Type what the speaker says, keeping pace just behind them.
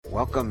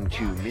Welcome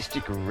to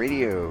Mystic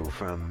Radio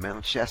from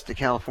Mount Shasta,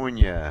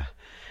 California.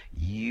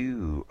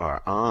 You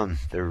are on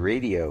the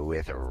radio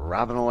with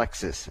Robin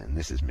Alexis, and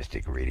this is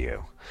Mystic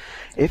Radio.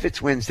 If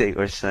it's Wednesday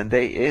or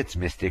Sunday, it's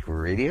Mystic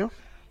Radio.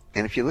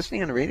 And if you're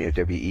listening on the radio,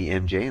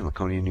 WEMJ in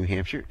Laconia, New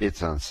Hampshire,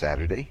 it's on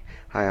Saturday.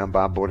 Hi, I'm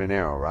Bob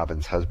Bordenero,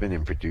 Robin's husband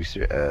and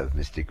producer of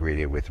Mystic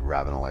Radio with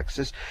Robin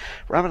Alexis.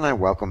 Robin and I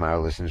welcome our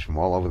listeners from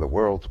all over the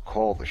world to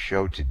call the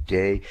show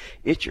today.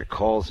 It's your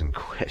calls and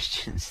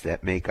questions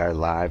that make our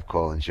live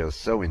call-in show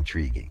so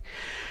intriguing.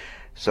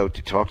 So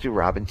to talk to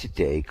Robin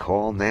today,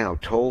 call now,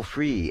 toll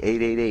free,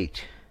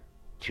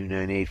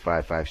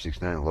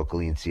 888-298-5569,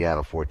 locally in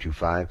Seattle,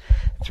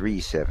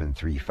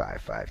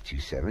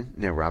 425-373-5527.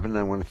 Now, Robin,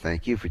 I want to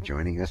thank you for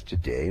joining us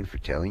today and for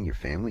telling your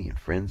family and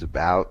friends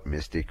about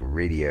Mystic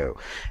Radio.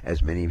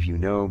 As many of you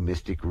know,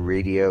 Mystic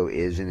Radio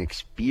is an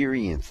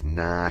experience,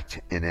 not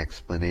an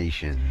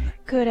explanation.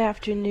 Good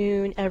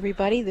afternoon,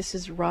 everybody. This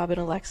is Robin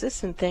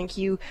Alexis, and thank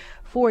you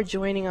for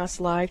joining us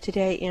live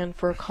today and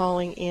for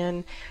calling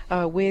in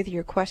with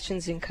your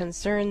questions and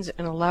concerns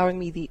and allowing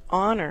me the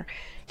honor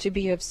to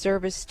be of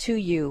service to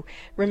you.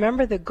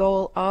 Remember, the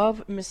goal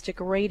of Mystic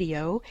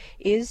Radio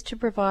is to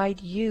provide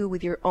you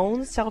with your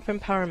own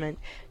self-empowerment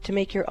to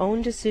make your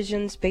own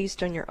decisions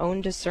based on your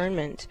own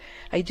discernment.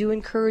 I do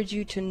encourage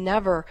you to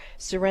never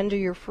surrender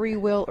your free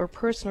will or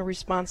personal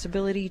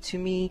responsibility to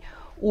me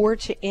or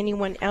to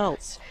anyone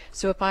else.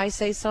 So if I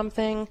say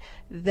something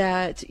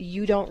that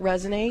you don't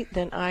resonate,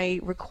 then I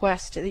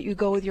request that you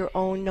go with your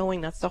own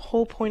knowing. That's the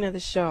whole point of the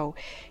show,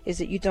 is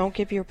that you don't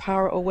give your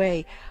power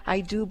away.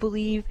 I do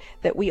believe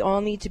that we all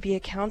need to be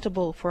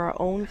accountable for our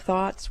own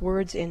thoughts,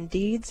 words, and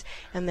deeds,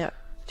 and that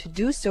to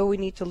do so, we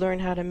need to learn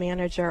how to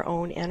manage our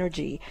own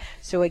energy.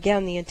 So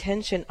again, the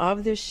intention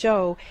of this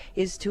show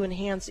is to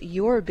enhance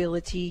your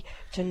ability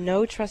to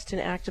know, trust,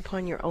 and act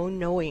upon your own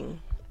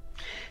knowing.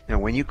 Now,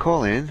 when you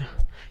call in,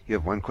 you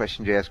have one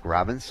question to ask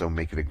Robin, so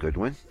make it a good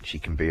one. She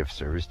can be of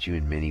service to you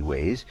in many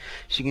ways.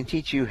 She can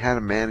teach you how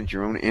to manage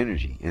your own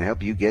energy and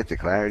help you get the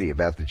clarity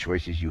about the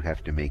choices you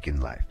have to make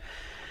in life.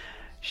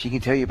 She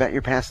can tell you about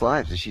your past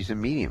lives, as she's a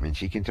medium, and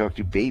she can talk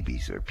to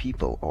babies or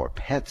people or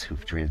pets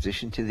who've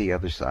transitioned to the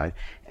other side,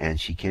 and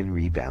she can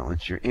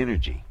rebalance your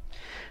energy.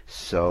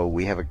 So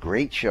we have a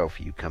great show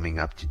for you coming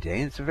up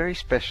today, and it's a very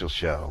special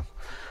show.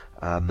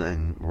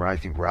 And I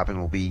think Robin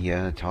will be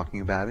talking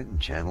about it and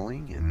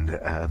channeling, and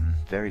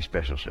very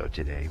special show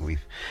today.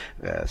 We've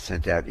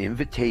sent out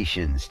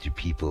invitations to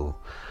people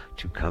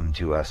to come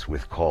to us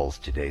with calls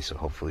today, so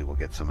hopefully we'll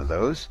get some of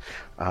those.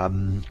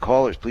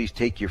 Callers, please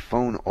take your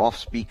phone off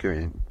speaker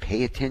and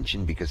pay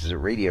attention, because it's a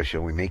radio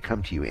show. We may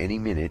come to you any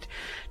minute.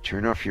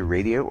 Turn off your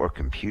radio or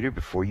computer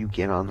before you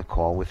get on the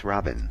call with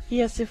Robin.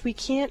 Yes, if we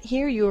can't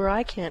hear you or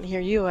I can't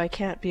hear you, I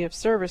can't be of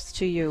service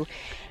to you.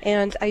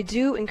 And I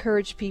do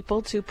encourage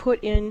people to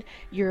put in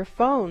your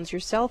phones, your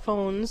cell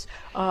phones,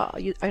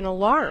 an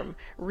alarm.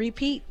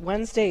 Repeat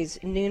Wednesdays,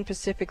 noon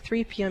Pacific,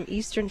 3 p.m.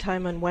 Eastern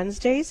Time on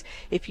Wednesdays,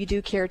 if you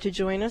do care to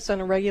join us on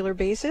a regular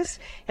basis.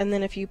 And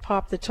then if you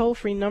pop the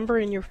toll-free number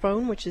in your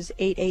phone, which is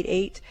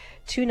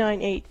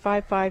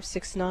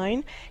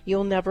 888-298-5569,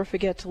 you'll never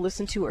forget to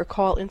listen to or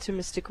call into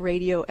Mystic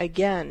Radio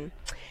again.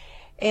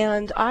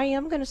 And I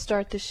am going to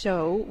start the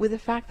show with the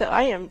fact that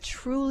I am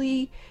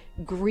truly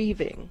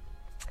grieving.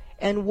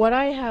 And what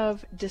I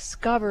have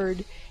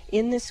discovered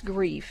in this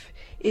grief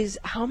is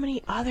how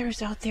many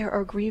others out there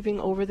are grieving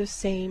over the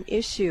same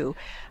issue.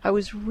 I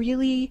was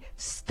really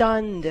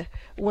stunned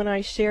when I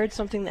shared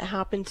something that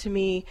happened to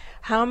me,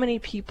 how many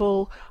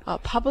people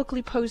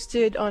publicly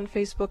posted on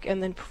Facebook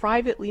and then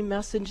privately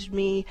messaged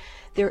me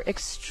their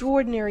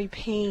extraordinary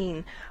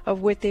pain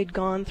of what they'd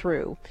gone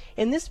through.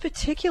 In this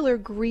particular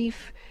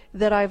grief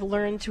that I've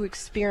learned to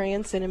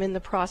experience and am in the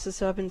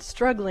process of and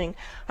struggling,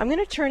 I'm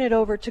going to turn it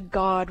over to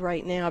God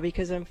right now,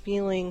 because I'm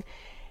feeling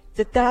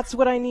that that's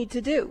what I need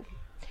to do.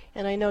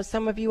 And I know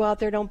some of you out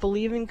there don't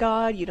believe in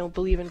God, you don't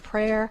believe in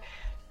prayer.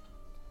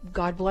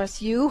 God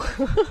bless you.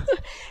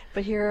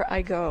 But here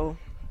I go.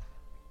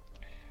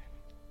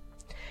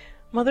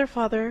 Mother,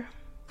 Father,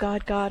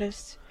 God,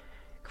 Goddess,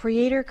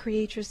 Creator,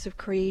 Creatress of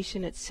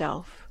creation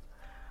itself,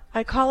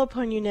 I call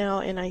upon you now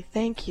and I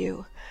thank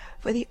you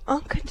for the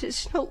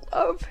unconditional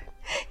love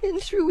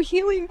and true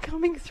healing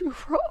coming through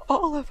for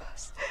all of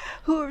us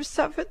who have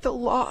suffered the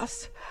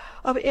loss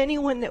of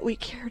anyone that we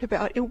cared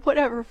about in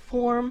whatever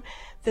form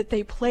that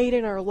they played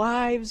in our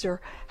lives or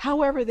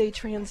however they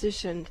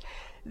transitioned,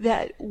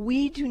 that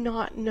we do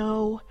not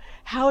know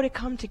how to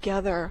come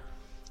together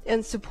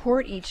and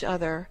support each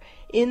other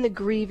in the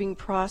grieving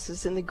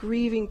process, and the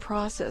grieving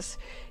process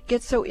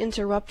gets so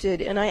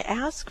interrupted. And I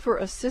ask for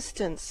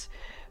assistance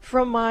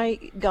from my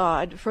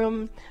God,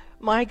 from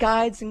my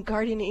guides and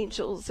guardian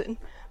angels and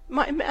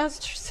my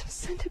masters and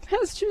ascended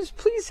masters.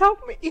 Please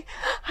help me.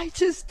 I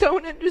just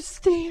don't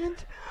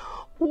understand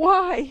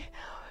why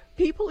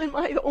people in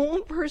my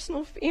own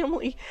personal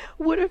family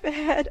would have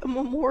had a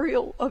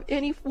memorial of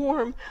any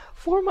form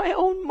for my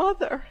own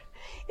mother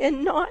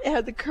and not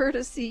had the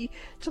courtesy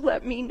to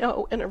let me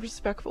know in a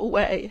respectful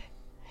way.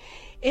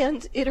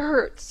 And it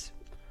hurts.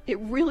 It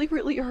really,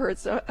 really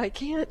hurts. I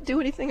can't do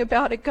anything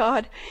about it,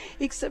 God,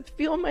 except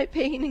feel my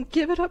pain and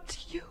give it up to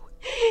you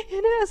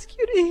and ask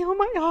you to heal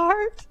my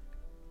heart.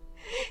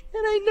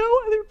 And I know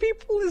other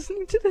people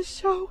listening to the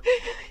show,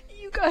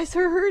 you guys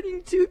are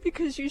hurting too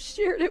because you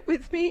shared it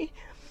with me.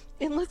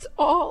 And let's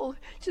all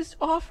just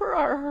offer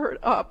our hurt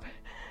up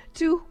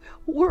to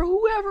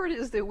whoever it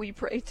is that we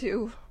pray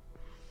to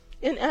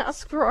and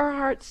ask for our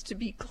hearts to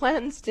be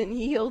cleansed and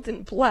healed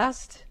and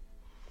blessed.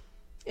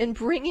 And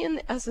bring in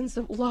the essence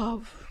of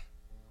love.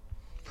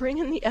 Bring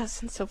in the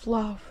essence of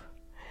love.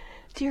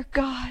 Dear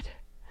God,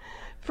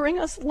 bring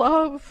us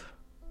love.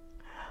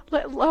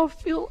 Let love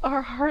fill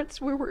our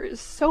hearts where we're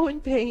so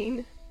in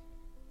pain.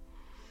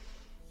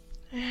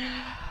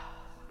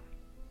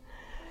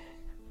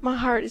 My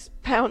heart is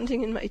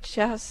pounding in my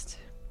chest.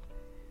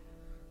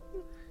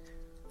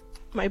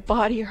 My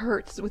body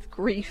hurts with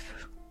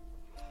grief.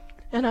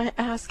 And I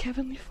ask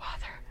Heavenly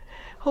Father,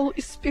 Holy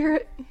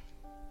Spirit,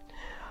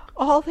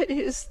 all that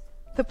is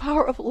the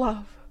power of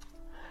love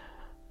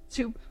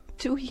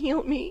to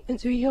heal me and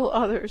to heal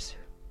others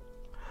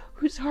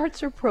whose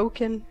hearts are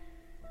broken,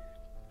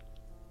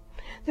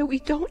 that we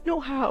don't know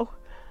how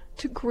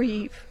to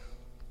grieve,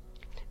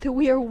 that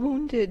we are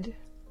wounded.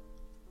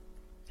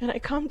 And I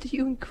come to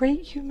you in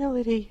great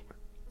humility,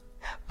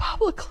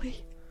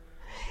 publicly,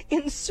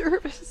 in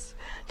service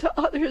to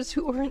others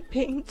who are in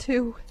pain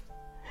too,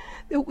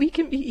 that we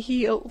can be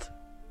healed.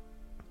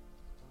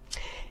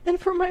 And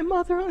for my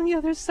mother on the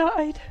other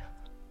side,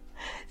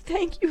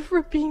 thank you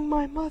for being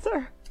my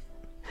mother.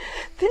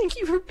 Thank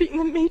you for being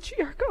the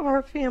matriarch of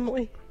our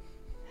family.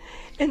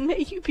 And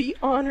may you be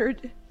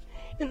honored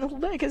in the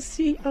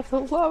legacy of the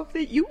love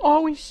that you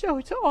always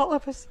show to all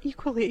of us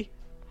equally.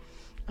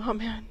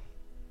 Amen.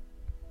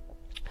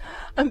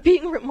 I'm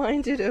being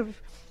reminded of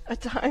a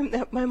time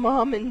that my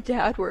mom and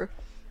dad were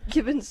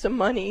given some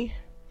money.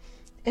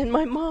 And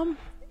my mom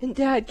and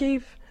dad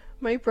gave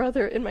my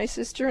brother and my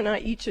sister and I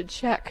each a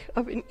check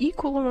of an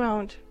equal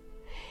amount.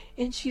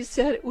 And she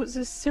said it was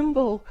a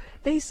symbol.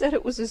 They said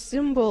it was a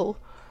symbol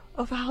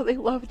of how they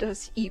loved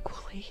us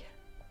equally.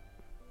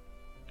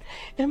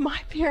 And my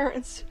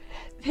parents,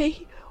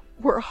 they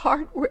were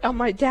hard.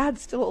 My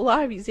dad's still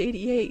alive. He's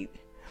 88.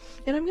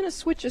 And I'm going to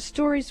switch a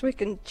story so I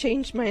can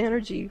change my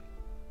energy.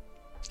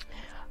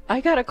 I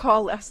got a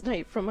call last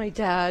night from my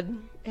dad,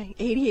 an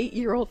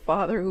 88-year-old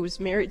father who was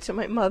married to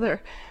my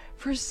mother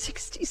for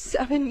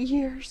 67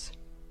 years.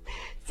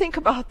 Think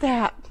about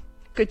that.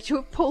 Could you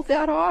have pulled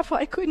that off?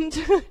 I couldn't.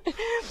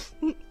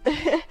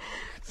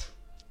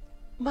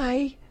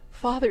 My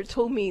father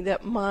told me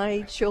that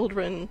my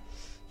children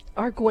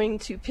are going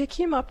to pick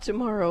him up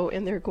tomorrow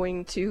and they're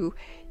going to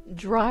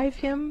drive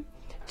him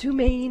to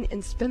Maine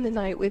and spend the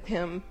night with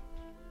him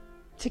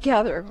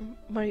together.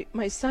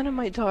 My son and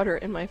my daughter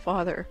and my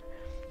father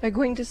are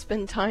going to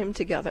spend time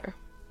together.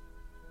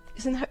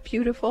 Isn't that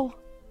beautiful?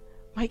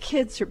 My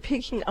kids are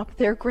picking up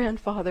their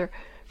grandfather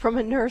from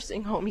a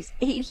nursing home. He's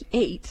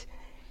 88.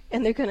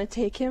 And they're going to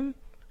take him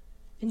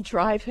and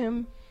drive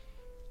him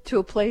to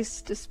a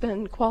place to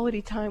spend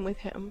quality time with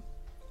him.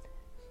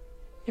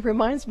 It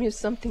reminds me of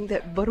something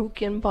that Baruch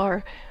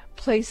Inbar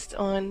placed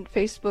on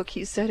Facebook.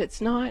 He said it's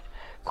not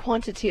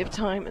quantity of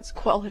time, it's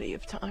quality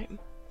of time.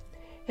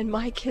 And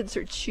my kids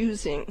are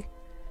choosing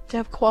to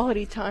have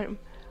quality time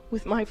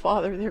with my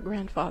father, their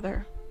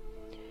grandfather.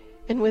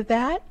 And with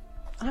that,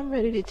 I'm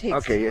ready to take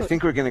Okay, I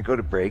think we're going to go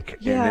to break,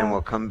 and then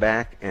we'll come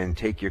back and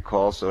take your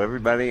call. So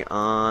everybody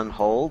on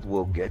hold,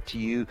 we'll get to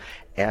you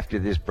after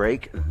this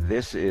break.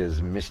 This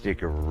is Mystic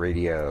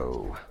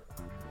Radio.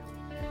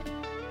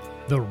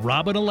 The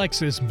Robin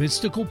Alexis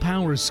Mystical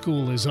Power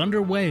School is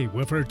underway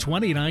with her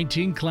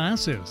 2019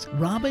 classes.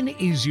 Robin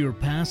is your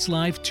past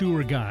life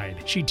tour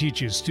guide. She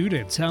teaches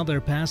students how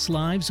their past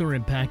lives are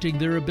impacting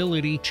their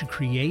ability to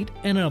create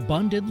an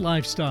abundant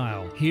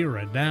lifestyle here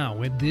and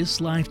now in this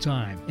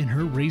lifetime. In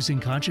her Raising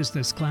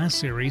Consciousness class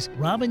series,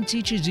 Robin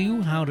teaches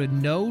you how to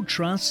know,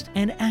 trust,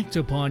 and act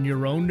upon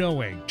your own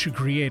knowing to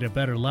create a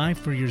better life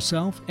for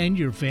yourself and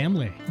your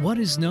family. What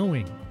is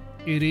knowing?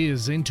 It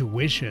is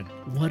intuition.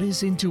 What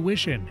is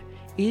intuition?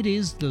 It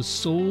is the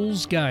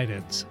soul's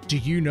guidance. Do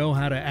you know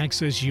how to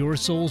access your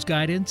soul's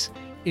guidance?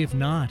 If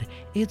not,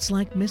 it's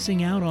like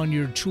missing out on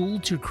your tool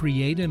to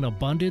create an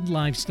abundant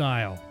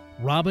lifestyle.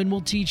 Robin will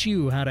teach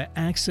you how to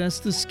access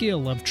the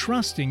skill of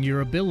trusting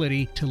your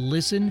ability to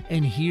listen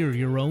and hear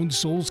your own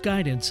soul's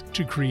guidance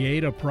to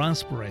create a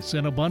prosperous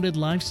and abundant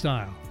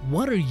lifestyle.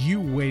 What are you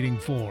waiting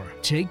for?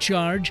 Take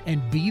charge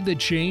and be the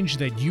change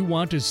that you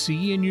want to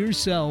see in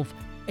yourself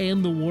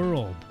and the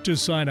world. To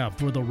sign up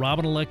for the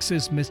Robin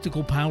Alexis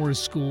Mystical Power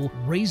School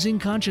Raising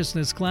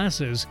Consciousness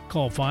classes,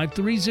 call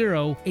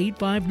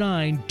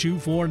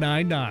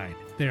 530-859-2499.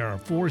 There are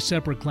 4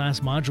 separate class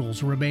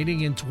modules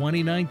remaining in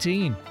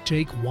 2019.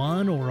 Take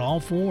one or all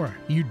 4.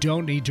 You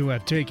don't need to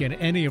have taken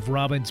any of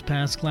Robin's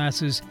past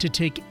classes to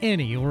take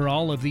any or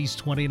all of these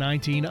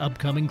 2019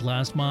 upcoming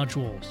class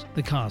modules.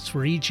 The cost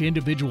for each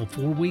individual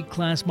 4-week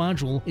class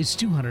module is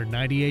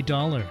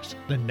 $298.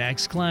 The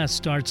next class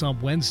starts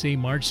on Wednesday,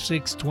 March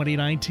 6,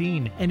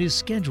 2019, and is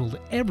scheduled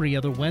every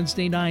other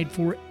Wednesday night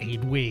for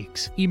 8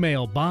 weeks.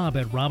 Email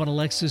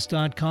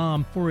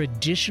bob@robinalexis.com for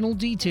additional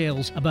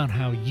details about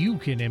how you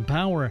can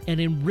empower and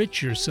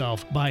enrich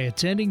yourself by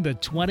attending the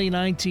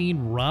 2019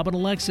 Robin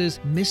Alexis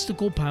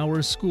Mystical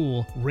Power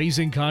School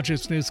Raising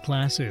Consciousness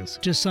classes.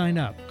 To sign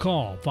up,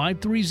 call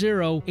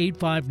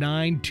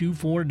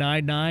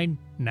 530-859-2499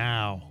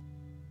 now.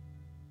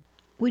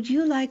 Would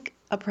you like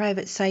a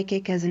private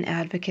psychic as an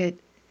advocate?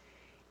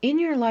 In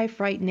your life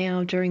right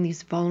now during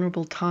these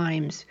vulnerable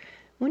times,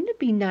 wouldn't it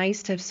be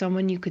nice to have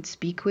someone you could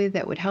speak with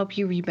that would help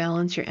you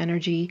rebalance your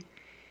energy?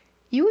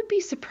 You would be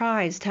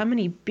surprised how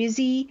many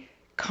busy,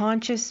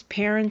 conscious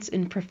parents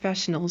and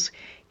professionals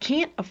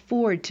can't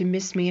afford to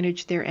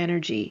mismanage their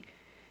energy.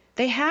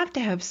 They have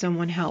to have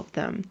someone help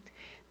them.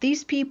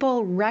 These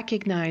people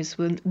recognize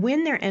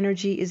when their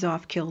energy is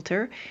off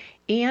kilter,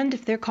 and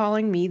if they're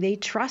calling me, they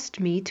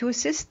trust me to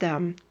assist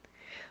them.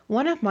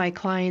 One of my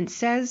clients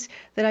says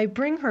that I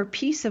bring her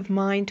peace of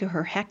mind to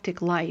her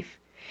hectic life,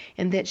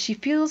 and that she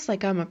feels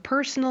like I'm a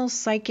personal,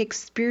 psychic,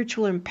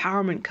 spiritual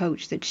empowerment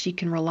coach that she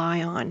can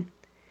rely on.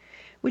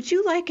 Would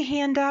you like a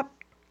hand up?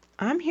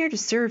 I'm here to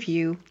serve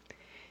you.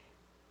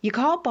 You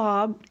call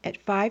Bob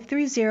at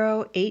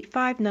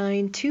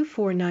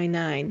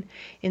 530-859-2499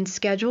 and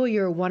schedule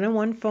your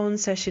one-on-one phone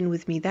session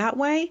with me that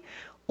way,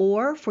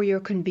 or for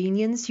your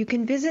convenience, you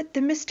can visit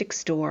the Mystic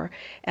Store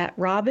at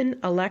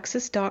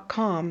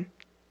robinalexis.com.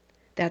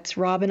 That's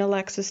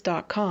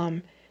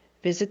robinalexis.com.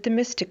 Visit the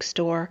Mystic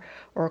Store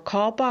or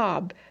call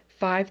Bob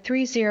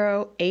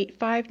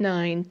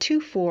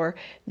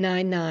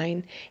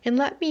 530-859-2499 and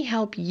let me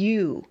help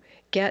you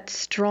get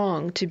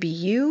strong to be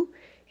you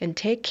and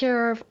take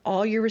care of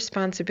all your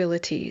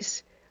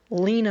responsibilities.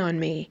 Lean on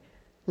me.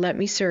 Let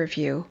me serve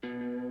you.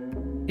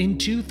 In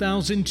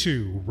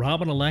 2002,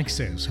 Robin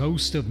Alexis,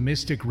 host of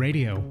Mystic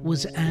Radio,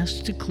 was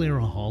asked to clear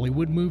a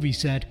Hollywood movie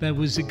set that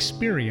was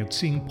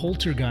experiencing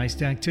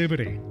poltergeist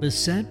activity. The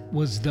set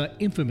was the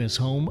infamous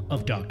home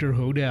of Dr.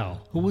 Hodel,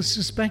 who was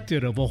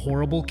suspected of a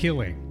horrible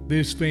killing.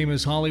 This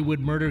famous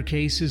Hollywood murder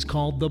case is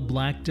called the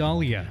Black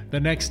Dahlia. The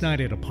next night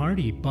at a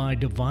party, by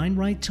divine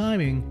right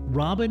timing,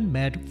 Robin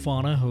met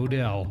Fauna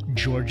Hodel,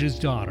 George's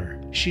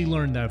daughter. She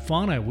learned that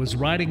Fauna was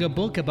writing a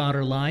book about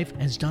her life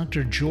as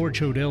Dr.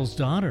 George Hodel's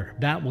daughter.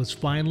 That was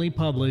finally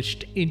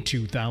published in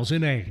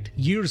 2008.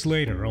 Years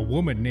later, a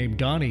woman named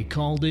Donnie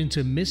called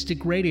into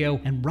Mystic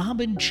Radio, and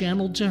Robin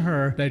channeled to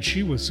her that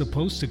she was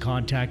supposed to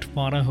contact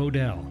Fauna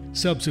Hodel.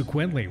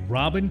 Subsequently,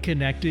 Robin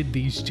connected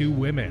these two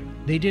women.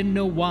 They didn't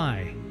know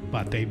why,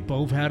 but they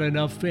both had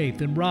enough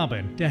faith in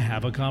Robin to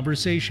have a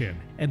conversation,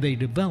 and they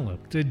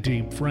developed a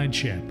deep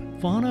friendship.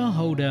 Fauna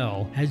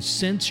Hodel has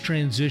since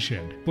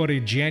transitioned, but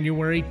in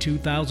January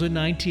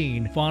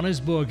 2019,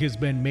 Fauna's book has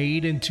been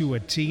made into a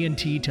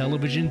TNT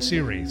television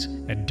series,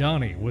 and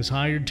Donnie was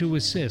hired to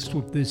assist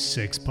with this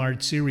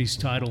 6-part series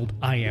titled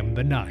I Am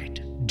the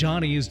Night.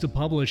 Donnie is the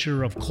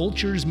publisher of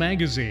Cultures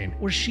magazine,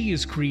 where she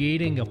is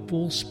creating a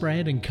full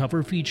spread and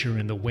cover feature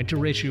in the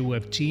winter issue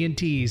of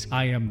TNT's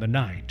I Am the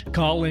Night.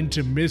 Call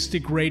into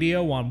Mystic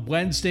Radio on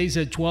Wednesdays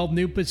at 12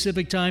 noon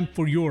Pacific Time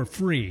for your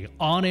free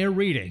on-air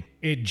reading.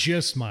 It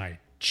just might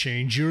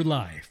change your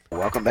life.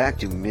 Welcome back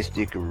to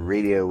Mystic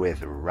Radio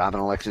with Robin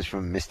Alexis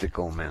from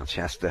Mystical Mount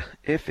Shasta.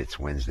 If it's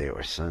Wednesday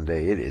or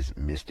Sunday, it is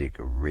Mystic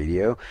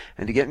Radio.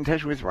 And to get in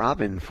touch with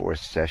Robin for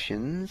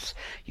sessions,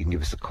 you can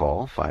give us a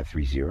call,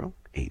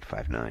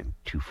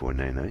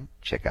 530-859-2499.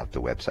 Check out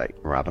the website,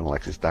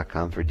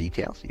 robinalexis.com, for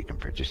details. You can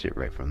purchase it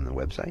right from the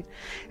website.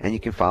 And you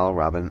can follow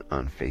Robin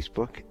on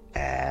Facebook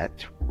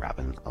at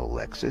Robin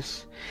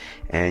Alexis.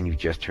 And you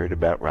just heard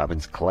about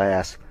Robin's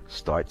class.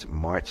 Starts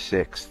March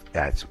 6th.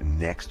 That's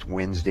next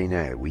Wednesday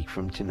night, a week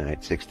from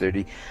tonight,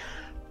 6:30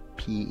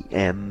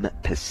 p.m.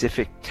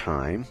 Pacific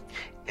time.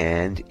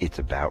 And it's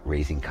about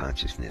raising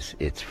consciousness.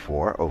 It's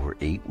for over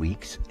 8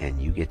 weeks, and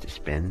you get to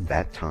spend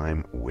that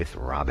time with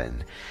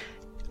Robin,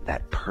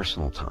 that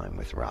personal time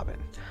with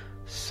Robin.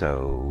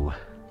 So,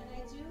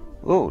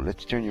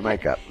 let's turn your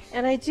mic up.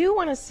 And I do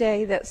want to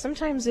say that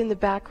sometimes in the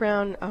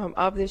background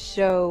of this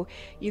show,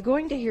 you're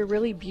going to hear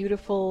really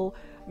beautiful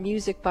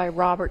music by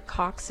Robert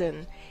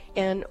Coxon.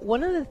 And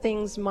one of the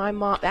things my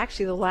mom,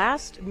 actually the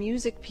last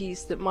music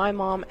piece that my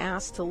mom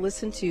asked to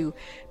listen to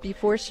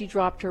before she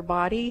dropped her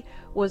body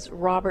was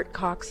Robert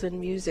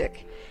Coxon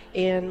music.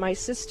 And my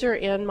sister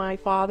and my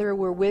father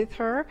were with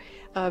her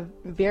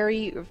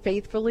very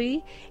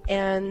faithfully.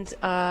 And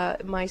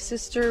my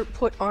sister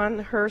put on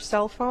her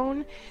cell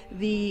phone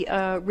the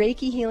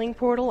Reiki Healing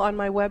Portal on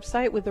my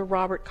website with the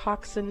Robert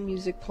Coxon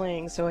music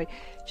playing. So I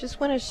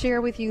just want to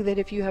share with you that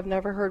if you have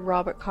never heard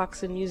Robert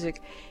Coxon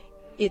music,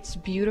 it's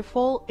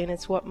beautiful, and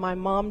it's what my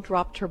mom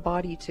dropped her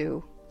body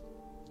to.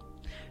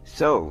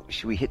 So,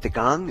 should we hit the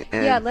gong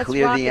and Yeah, let's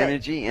clear rock the it.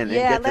 energy and Yeah,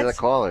 then get to the let's-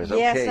 callers?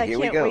 Yes, Okay, I here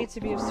we can't go. wait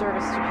to be of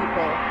service to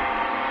people.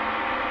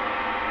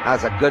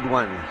 That's a good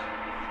one.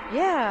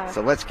 Yeah.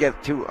 So let's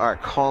get to our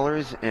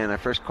callers, and our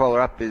first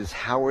caller up is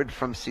Howard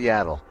from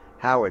Seattle.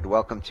 Howard,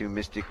 welcome to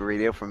Mystic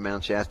Radio from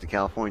Mount Shasta,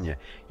 California.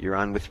 You're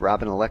on with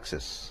Robin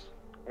Alexis.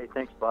 Hey,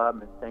 thanks,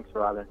 Bob, and thanks,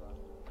 Robin.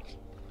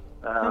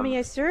 How may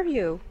I serve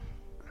you?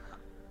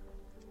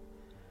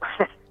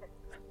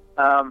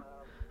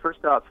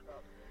 First off,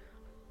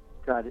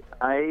 God,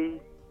 I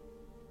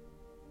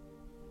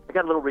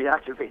got a little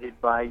reactivated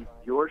by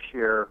your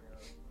share.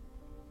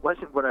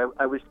 Wasn't what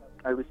I was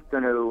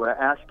going to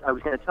ask. I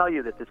was going to tell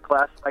you that this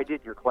class I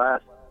did, your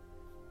class,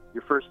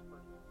 your first,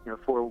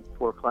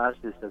 four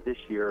classes of this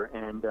year,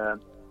 and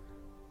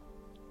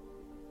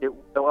it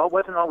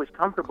wasn't always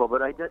comfortable,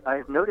 but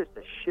I've noticed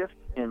a shift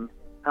in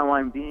how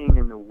I'm being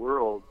in the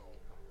world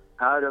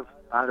out of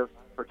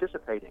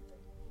participating,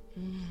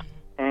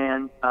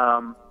 and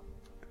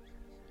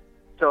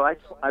so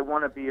I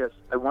want to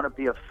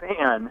be a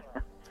fan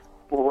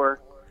for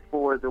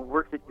the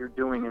work that you're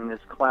doing in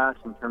this class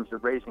in terms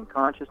of raising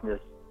consciousness,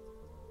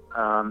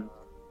 not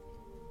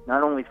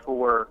only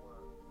for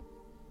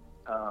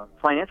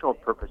financial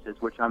purposes,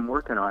 which I'm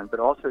working on, but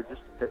also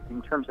just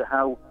in terms of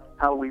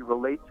how we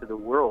relate to the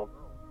world,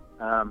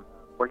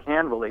 or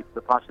can relate to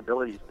the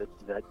possibilities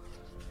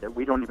that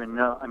we don't even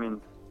know. I mean,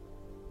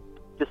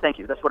 just thank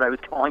you. That's what I was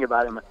calling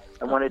about.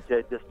 I wanted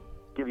to just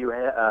give you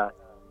a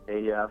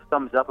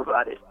thumbs up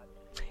about it.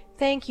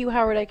 Thank you,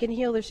 Howard. I can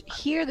hear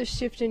the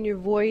shift in your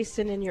voice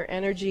and in your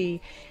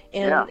energy,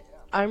 and Yeah.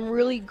 I'm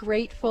really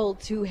grateful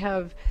to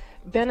have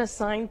been a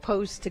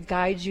signpost to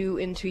guide you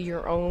into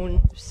your own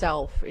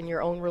self, in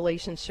your own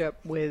relationship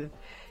with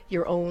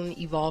your own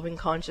evolving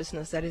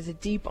consciousness. That is a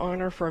deep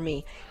honor for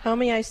me. How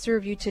may I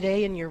serve you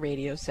today in your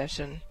radio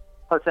session?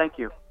 Oh, thank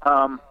you.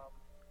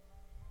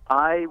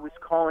 I was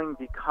calling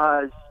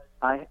because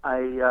I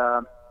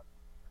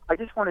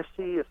just want to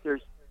see if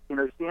there's,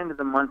 it's the end of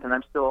the month and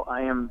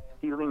I am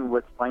dealing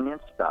with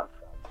finance stuff.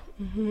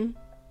 Mm-hmm.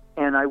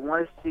 And I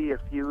want to see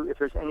if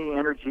there's any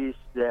energies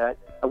that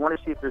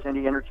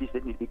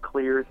need to be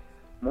cleared,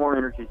 more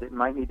energies that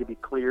might need to be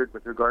cleared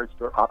with regards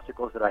to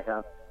obstacles that I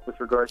have, with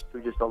regards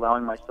to just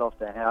allowing myself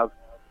to have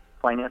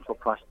financial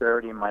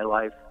prosperity in my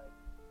life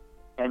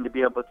and to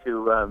be able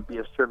to be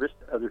of service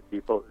to other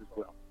people as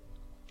well.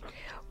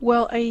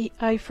 Well,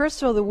 I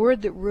first of all, the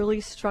word that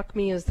really struck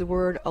me is the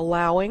word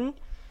allowing.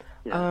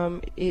 Yeah.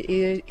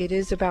 It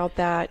is about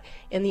that.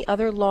 And the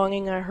other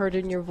longing I heard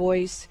in your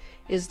voice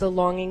is the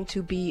longing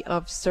to be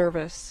of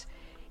service.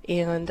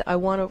 And I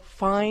want to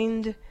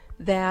find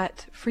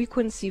that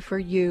frequency for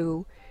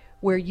you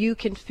where you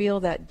can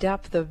feel that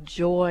depth of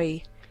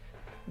joy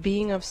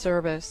being of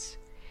service,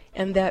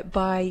 and that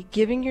by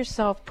giving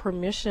yourself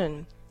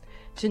permission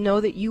to know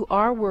that you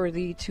are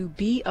worthy to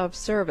be of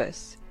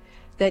service,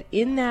 that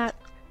in that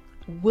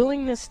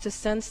willingness to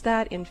sense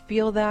that and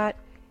feel that,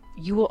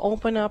 you will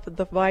open up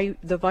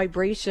the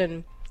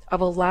vibration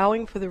of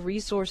allowing for the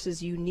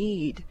resources you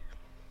need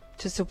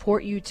to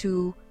support you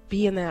to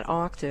be in that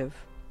octave,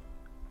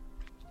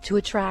 to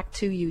attract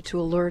to you, to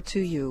allure to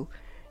you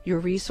your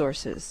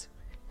resources.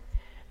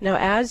 Now,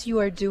 as you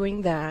are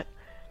doing that,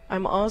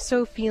 I'm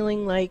also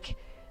feeling like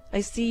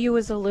I see you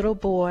as a little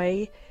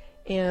boy,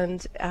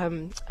 and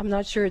I'm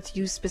not sure it's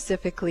you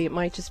specifically, it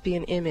might just be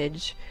an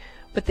image,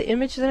 but the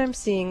image that I'm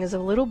seeing is a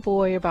little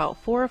boy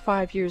about 4 or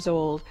 5 years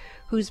old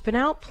who's been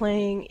out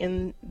playing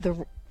in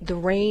the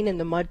rain and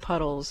the mud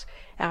puddles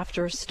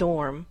after a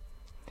storm.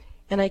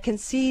 And I can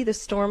see the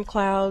storm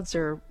clouds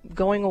are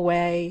going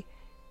away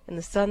and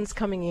the sun's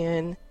coming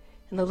in,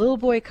 and the little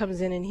boy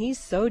comes in and he's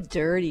so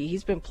dirty.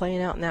 He's been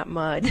playing out in that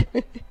mud.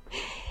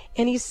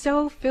 And he's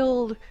so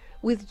filled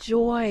with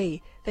joy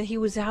that he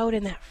was out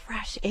in that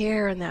fresh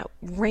air and that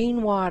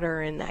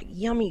rainwater and that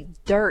yummy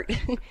dirt.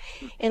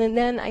 And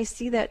then I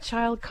see that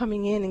child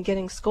coming in and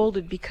getting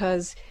scolded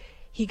because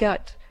he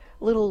got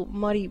little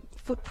muddy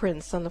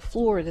footprints on the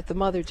floor that the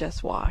mother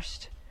just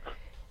washed.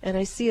 And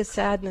I see a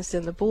sadness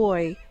in the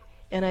boy,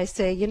 and I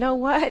say, you know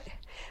what?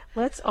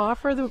 Let's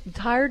offer the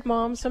tired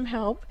mom some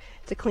help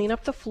to clean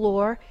up the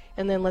floor,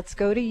 and then let's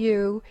go to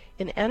you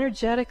and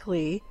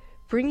energetically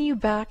bring you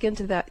back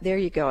into that. There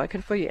you go. I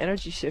can feel your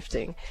energy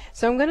shifting.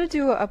 So I'm going to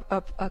do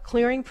a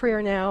clearing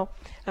prayer now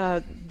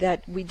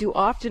that we do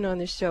often on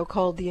this show,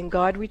 called the In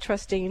God We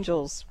Trust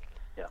Angels.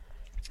 Yeah.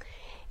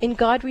 In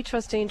God We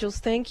Trust Angels,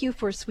 thank you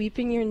for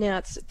sweeping your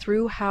nets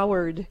through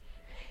Howard,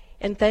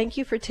 and thank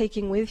you for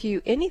taking with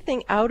you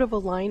anything out of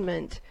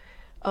alignment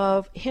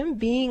of him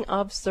being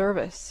of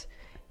service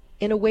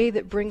in a way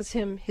that brings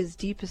him his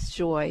deepest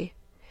joy.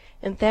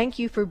 And thank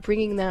you for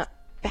bringing that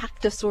back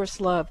to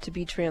source love to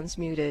be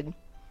transmuted.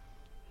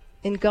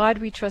 In God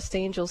We Trust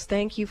Angels,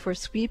 thank you for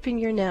sweeping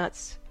your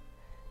nets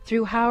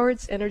through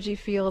Howard's energy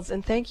fields,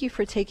 and thank you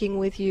for taking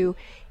with you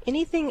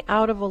anything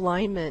out of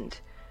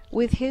alignment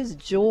with his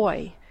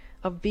joy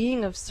of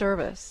being of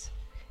service.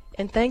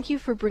 And thank you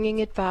for bringing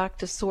it back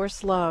to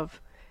source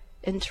love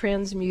and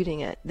transmuting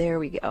it. There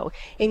we go.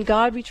 In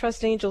God we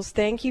trust, angels.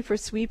 Thank you for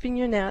sweeping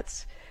your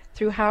nets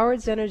through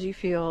Howard's energy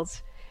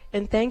fields,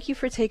 and thank you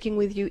for taking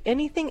with you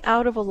anything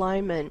out of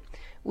alignment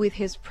with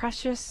his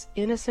precious,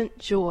 innocent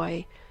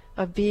joy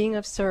of being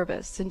of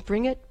service, and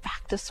bring it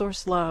back to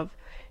Source Love.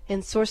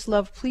 And Source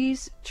Love,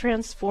 please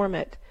transform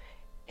it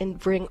and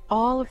bring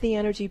all of the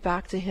energy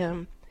back to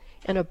him,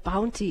 and a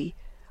bounty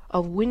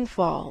of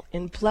windfall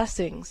and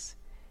blessings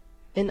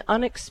and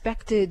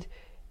unexpected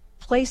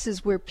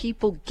places where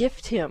people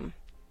gift him,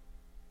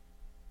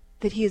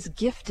 that he is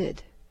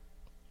gifted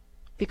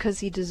because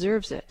he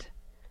deserves it,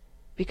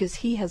 because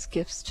he has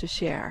gifts to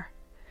share.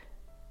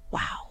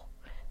 Wow.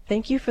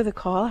 Thank you for the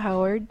call,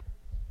 Howard.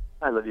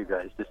 I love you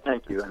guys. Just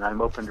thank you. And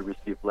I'm open to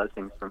receive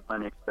blessings from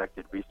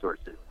unexpected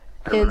resources.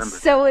 And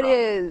so it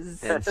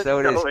is. And so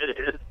it So is.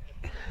 it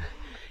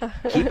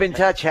is. Keep in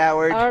touch,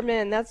 Howard.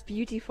 Armin, that's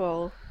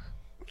beautiful.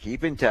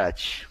 Keep in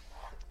touch.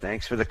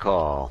 Thanks for the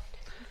call.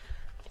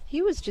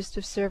 He was just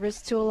of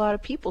service to a lot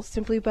of people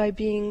simply by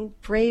being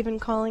brave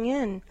and calling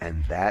in.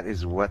 And that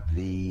is what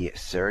the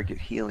surrogate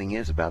healing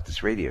is about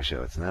this radio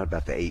show. It's not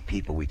about the 8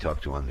 people we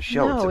talk to on the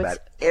show. No, it's about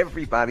it's-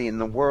 everybody in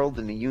the world,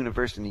 in the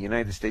universe, in the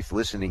United States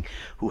listening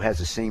who has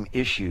the same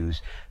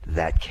issues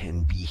that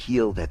can be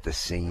healed at the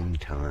same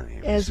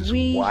time. As this is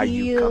we why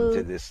you come heal-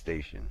 to this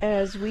station.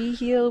 As we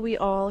heal, we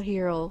all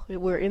heal.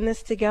 We're in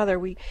this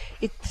together.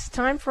 It's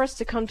time for us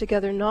to come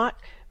together, not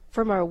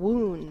from our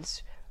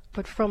wounds,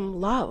 but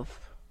from love.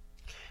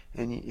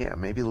 And yeah,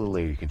 maybe a little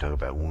later you can talk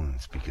about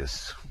wounds,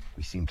 because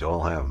we seem to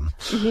all have them.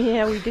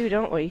 Yeah, we do,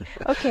 don't we?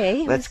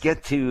 Okay. Let's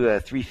get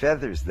to Three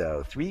Feathers,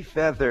 though. Three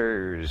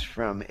Feathers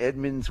from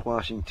Edmonds,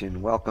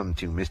 Washington. Welcome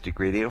to Mystic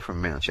Radio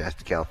from Mount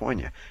Shasta,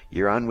 California.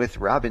 You're on with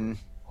Robin.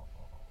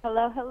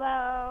 Hello,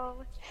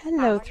 hello. Hello,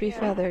 How are Three you?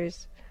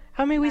 Feathers.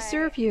 How may we Hi.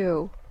 serve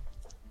you?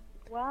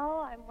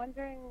 Well, I'm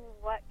wondering,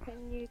 what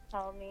can you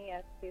tell me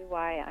as to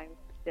why I'm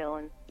still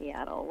in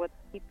Seattle? What's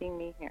keeping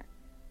me here?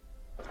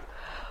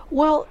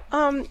 Well,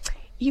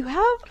 you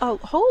have a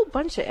whole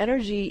bunch of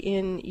energy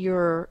in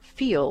your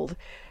field,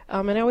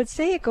 and I would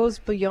say it goes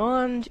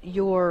beyond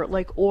your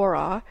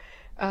aura.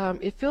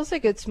 It feels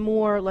like it's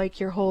more like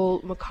your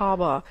whole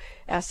Merkaba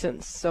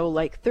essence, so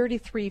like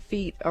 33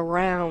 feet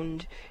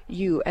around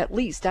you at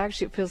least.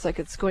 Actually, it feels like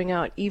it's going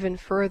out even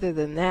further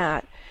than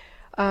that.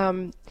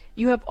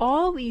 You have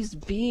all these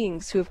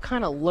beings who have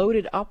kind of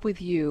loaded up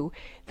with you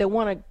that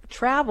want to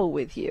travel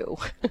with you.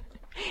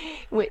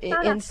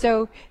 And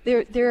so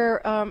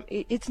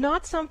it's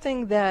not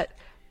something that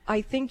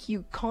I think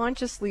you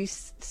consciously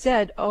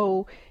said,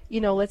 oh,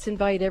 let's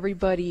invite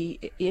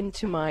everybody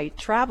into my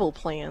travel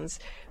plans.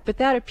 But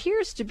that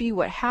appears to be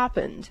what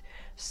happened.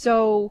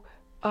 So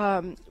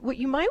what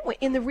you might want,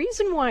 and the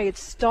reason why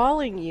it's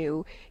stalling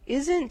you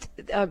isn't,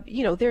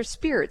 they're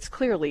spirits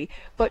clearly,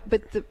 but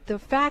the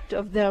fact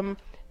of them,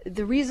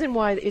 the reason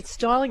why it's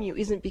stalling you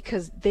isn't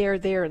because they're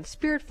there in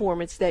spirit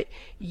form. It's that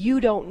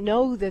you don't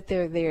know that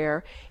they're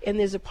there, and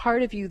there's a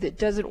part of you that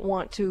doesn't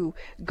want to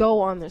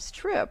go on this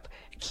trip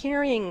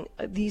carrying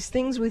these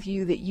things with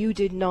you that you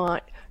did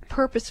not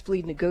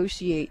purposefully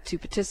negotiate to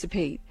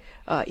participate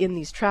in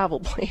these travel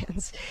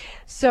plans.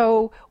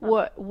 So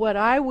what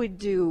I would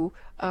do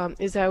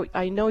is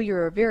I know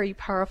you're a very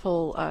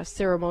powerful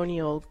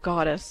ceremonial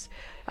goddess.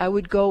 I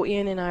would go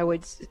in and I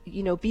would,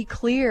 be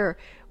clear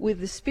with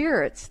the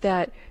spirits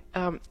that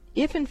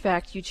if in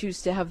fact you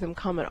choose to have them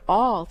come at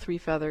all, Three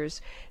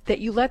Feathers, that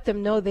you let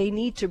them know they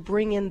need to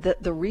bring in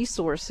the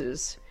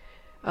resources,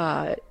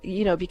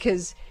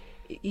 because,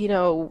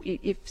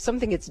 if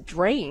something gets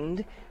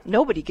drained,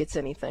 nobody gets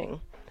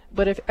anything.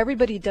 But if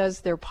everybody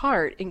does their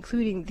part,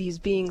 including these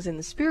beings in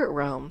the spirit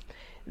realm,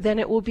 then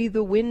it will be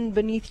the wind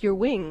beneath your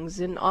wings,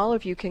 and all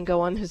of you can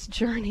go on this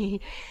journey.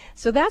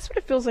 So that's what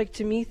it feels like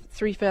to me,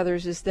 Three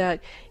Feathers, is that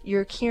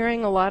you're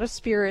carrying a lot of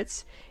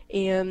spirits,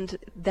 and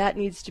that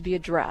needs to be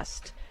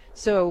addressed.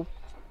 So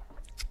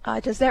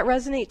does that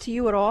resonate to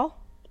you at all?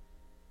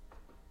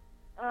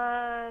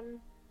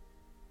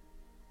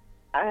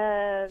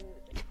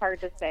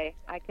 Hard to say.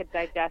 I could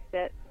digest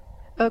it.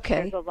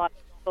 Okay. There's a lot of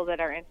people that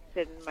are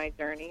interested in my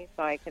journey,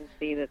 so I can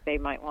see that they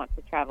might want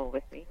to travel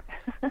with me.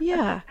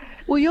 Yeah.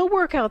 Well, you'll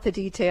work out the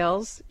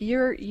details.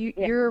 You're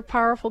a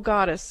powerful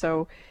goddess,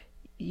 so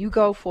you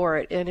go for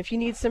it. And if you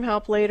need some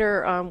help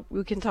later,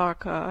 we can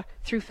talk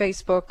through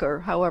Facebook or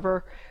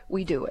however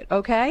we do it.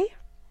 Okay?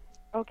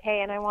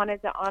 Okay, and I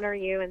wanted to honor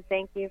you and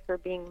thank you for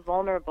being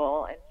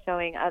vulnerable and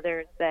showing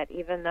others that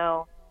even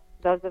though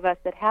those of us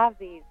that have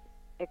these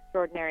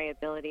extraordinary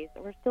abilities,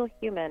 we're still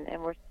human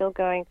and we're still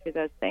going through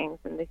those things,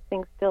 and these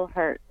things still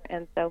hurt,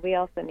 and so we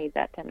also need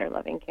that tender,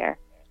 loving care.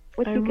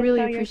 Which I you can really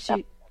show appreciate.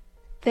 yourself.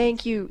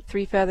 Thank you,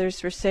 Three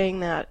Feathers, for saying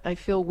that. I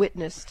feel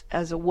witnessed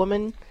as a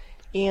woman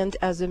and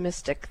as a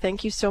mystic.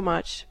 Thank you so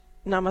much.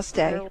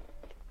 Namaste.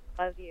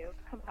 Love you.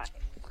 Bye.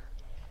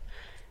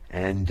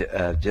 And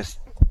just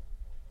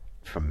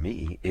from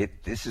me.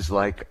 This is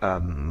like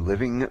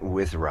living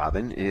with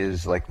Robin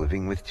is like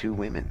living with two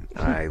women.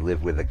 I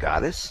live with a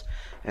goddess,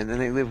 and then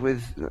I live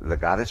with the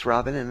goddess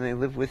Robin, and I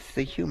live with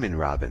the human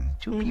Robin.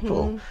 Two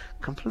people,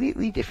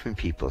 completely different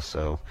people.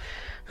 So.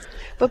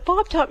 But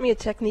Bob taught me a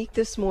technique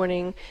this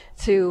morning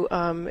to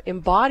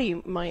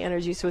embody my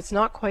energy so it's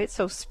not quite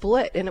so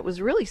split, and it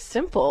was really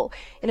simple,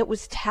 and it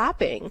was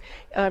tapping.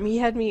 He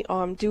had me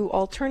do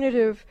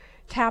alternative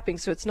tapping,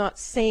 so it's not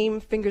same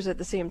fingers at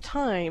the same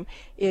time,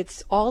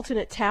 it's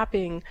alternate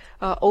tapping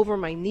over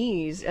my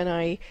knees,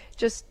 and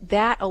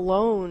that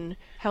alone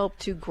helped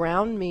to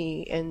ground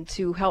me and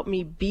to help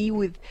me be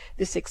with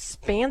this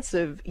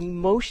expansive,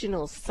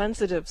 emotional,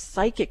 sensitive,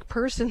 psychic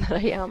person that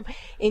I am,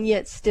 and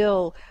yet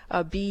still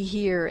be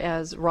here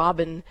as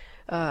Robin,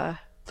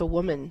 the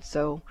woman.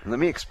 So let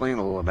me explain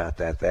a little about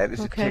that. That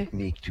is a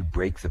technique to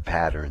break the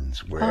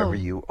patterns wherever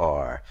you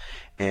are.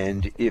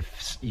 And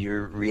if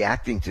you're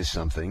reacting to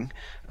something,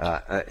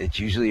 it's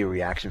usually a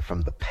reaction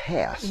from the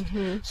past.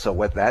 So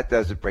what that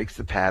does, it breaks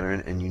the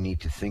pattern, and you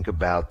need to think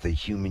about the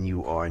human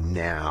you are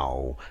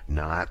now,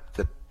 not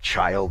the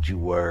child you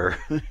were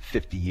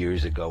 50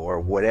 years ago or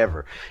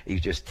whatever. You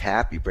just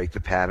tap, you break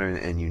the pattern,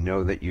 and you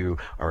know that you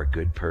are a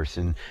good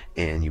person,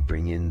 and you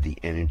bring in the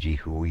energy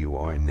who you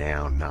are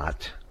now,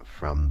 not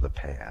from the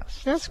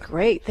past. That's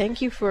great.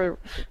 Thank you for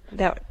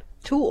that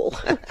tool.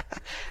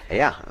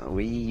 Yeah,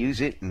 we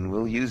use it, and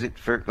we'll use it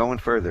for going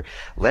further.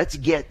 Let's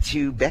get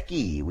to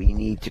Becky. We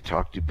need to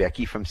talk to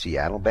Becky from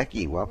Seattle.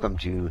 Becky, welcome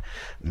to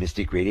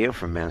Mystic Radio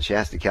from Mount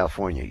Shasta,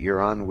 California.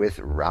 You're on with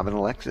Robin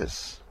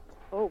Alexis.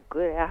 Oh,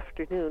 good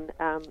afternoon.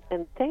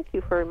 And thank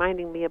you for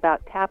reminding me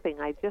about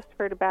tapping. I just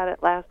heard about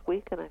it last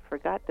week, and I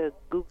forgot to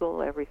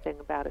Google everything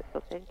about it,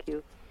 so thank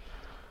you.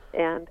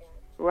 And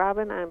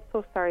Robin, I'm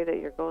so sorry that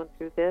you're going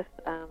through this.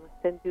 I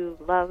send you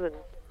love and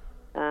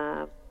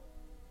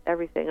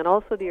everything, and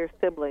also to your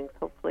siblings.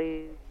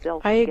 Hopefully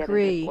they'll get it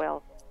as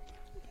well.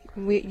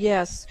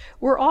 Yes,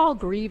 we're all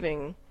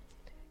grieving.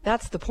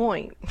 That's the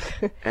point.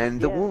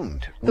 And the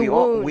wound. We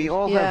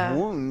all have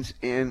wounds,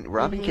 and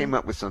Robin came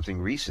up with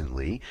something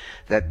recently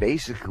that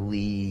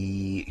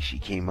basically she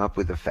came up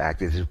with the fact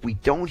that if we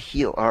don't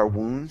heal our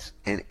wounds,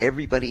 and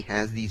everybody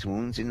has these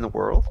wounds in the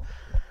world,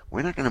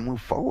 we're not going to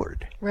move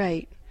forward.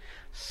 Right.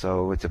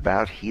 So it's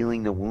about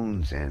healing the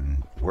wounds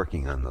and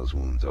working on those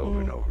wounds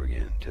over and over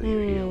again until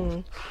you're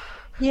healed.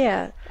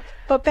 Yeah.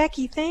 But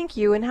Becky, thank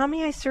you. And how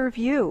may I serve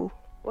you?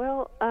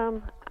 Well,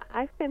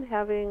 I've been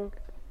having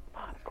a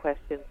lot of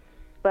questions,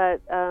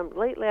 but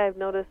lately I've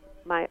noticed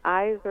my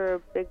eyes are a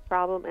big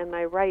problem and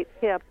my right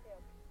hip.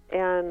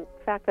 And in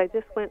fact, I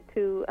just went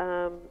to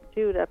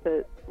Jude up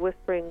at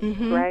Whispering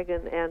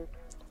Dragon, and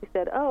he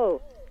said,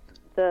 "Oh,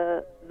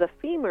 the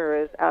femur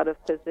is out of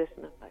position."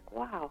 I was like,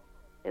 "Wow."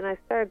 And I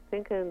started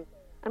thinking,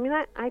 I mean,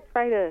 I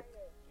try to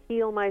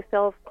heal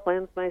myself,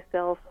 cleanse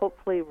myself,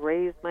 hopefully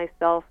raise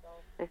myself.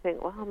 I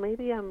think, well,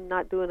 maybe I'm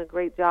not doing a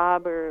great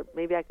job, or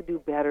maybe I could do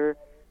better.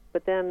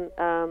 But then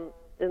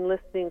in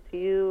listening to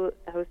you,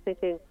 I was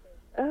thinking,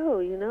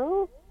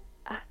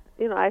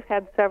 I've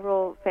had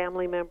several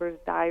family members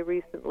die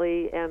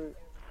recently, and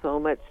so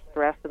much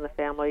stress in the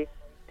family,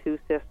 2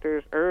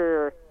 sisters,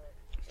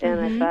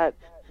 and I thought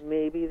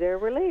maybe they're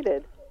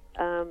related.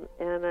 And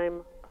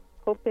I'm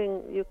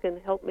hoping you can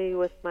help me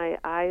with my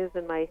eyes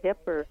and my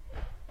hip, or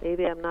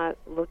maybe I'm not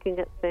looking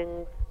at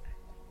things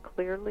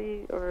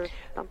clearly or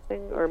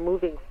something, or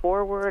moving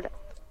forward.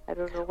 I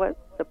don't know what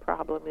the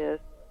problem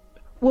is.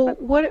 Well,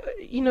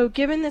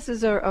 given this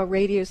is a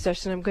radio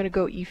session, I'm going to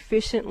go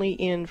efficiently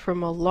in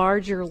from a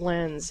larger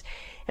lens.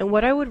 And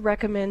what I would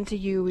recommend to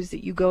you is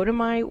that you go to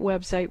my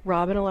website,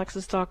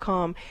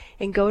 robinalexis.com,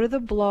 and go to the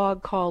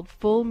blog called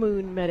Full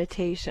Moon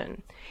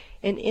Meditation.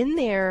 And in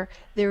there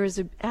is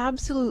an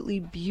absolutely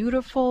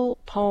beautiful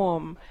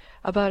poem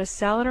about a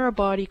cell in our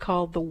body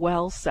called the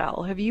well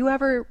cell. Have you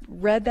ever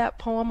read that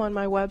poem on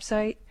my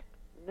website?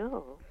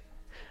 No.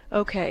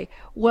 Okay.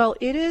 Well,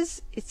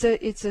 it's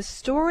a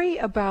story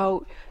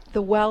about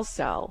the well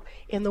cell.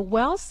 And the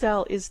well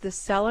cell is the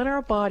cell in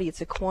our body.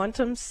 It's a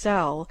quantum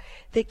cell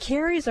that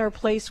carries our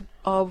place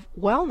of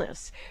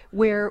wellness,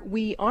 where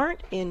we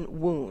aren't in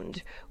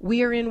wound.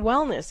 We are in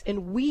wellness.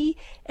 And we,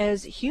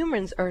 as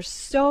humans, are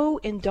so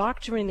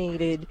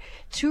indoctrinated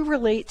to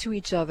relate to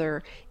each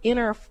other in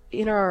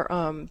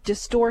our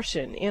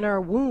distortion, in our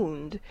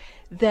wound,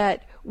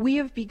 that we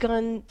have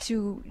begun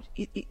to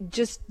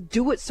just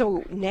do it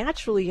so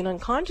naturally and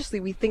unconsciously.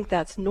 We think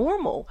that's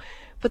normal.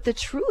 But the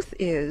truth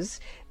is,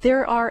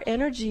 there are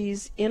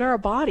energies in our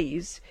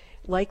bodies,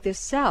 like this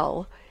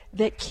cell,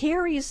 that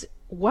carries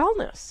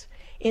wellness.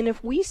 And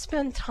if we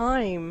spend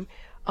time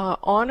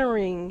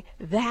honoring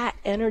that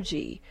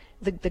energy,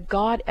 the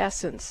God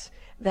essence,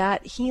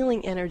 that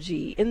healing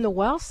energy in the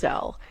well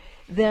cell,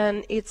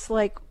 then it's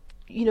like,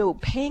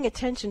 paying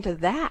attention to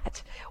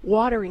that,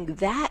 watering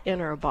that in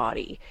our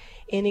body,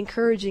 and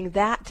encouraging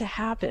that to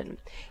happen.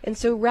 And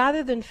so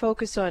rather than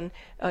focus on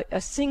a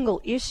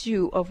single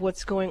issue of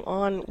what's going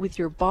on with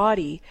your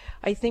body,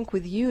 I think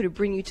with you, to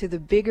bring you to the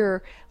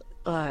bigger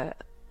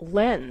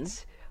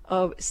lens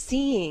of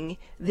seeing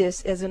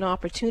this as an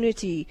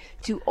opportunity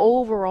to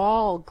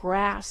overall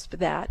grasp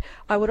that.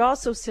 I would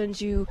also send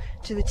you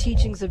to the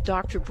teachings of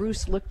Dr.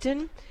 Bruce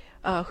Lipton,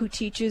 who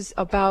teaches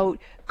about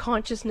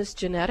consciousness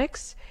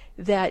genetics,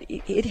 that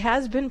it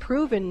has been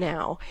proven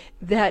now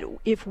that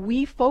if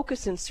we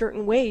focus in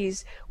certain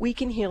ways, we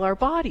can heal our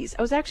bodies.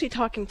 I was actually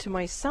talking to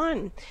my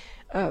son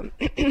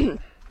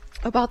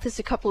about this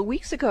a couple of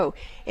weeks ago,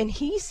 and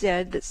he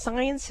said that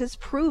science has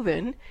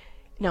proven,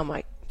 now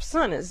my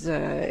son is,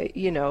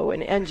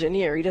 an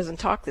engineer, he doesn't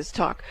talk this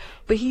talk,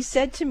 but he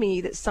said to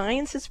me that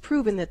science has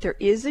proven that there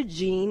is a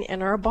gene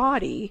in our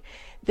body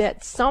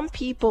that some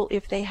people,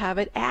 if they have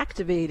it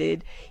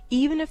activated,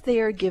 even if they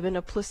are given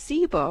a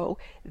placebo,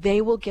 they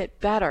will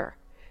get better,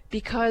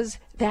 because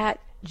that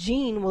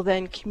gene will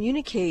then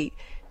communicate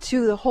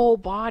to the whole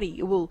body.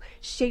 It will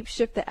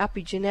shapeshift the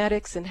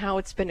epigenetics and how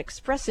it's been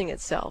expressing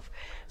itself.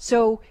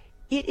 So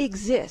it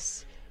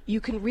exists. You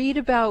can read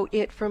about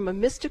it from a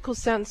mystical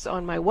sense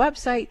on my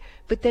website,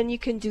 but then you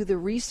can do the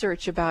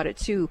research about it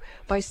too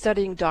by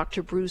studying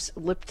Dr. Bruce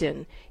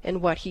Lipton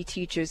and what he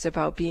teaches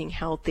about being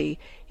healthy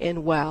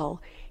and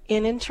well.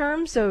 And in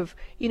terms of,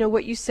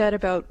 what you said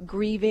about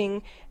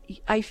grieving,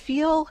 I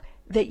feel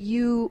that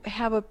you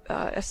have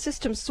a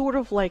system sort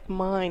of like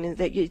mine, and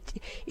that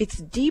it's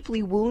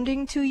deeply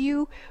wounding to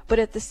you, but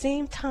at the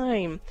same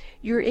time,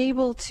 you're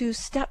able to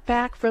step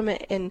back from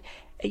it, and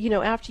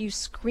after you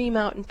scream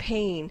out in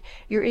pain,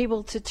 you're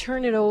able to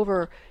turn it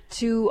over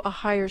to a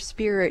higher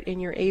spirit,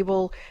 and you're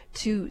able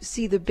to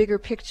see the bigger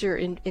picture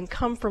and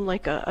come from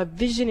like a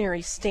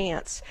visionary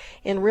stance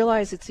and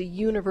realize it's a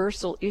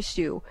universal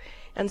issue.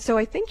 And so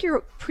I think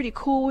you're pretty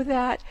cool with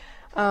that.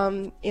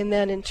 And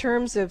then in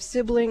terms of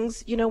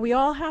siblings, we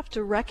all have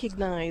to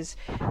recognize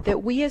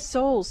that we as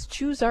souls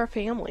choose our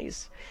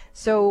families.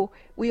 So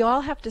we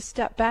all have to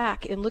step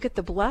back and look at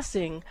the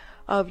blessing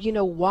of,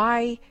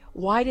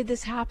 why did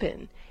this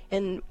happen?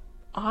 And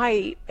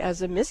I,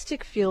 as a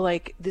mystic, feel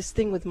like this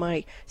thing with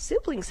my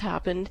siblings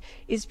happened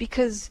is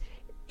because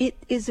it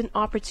is an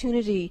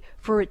opportunity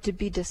for it to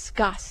be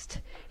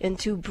discussed and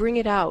to bring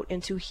it out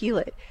and to heal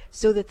it,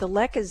 so that the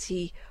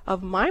legacy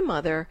of my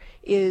mother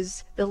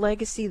is the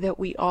legacy that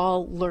we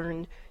all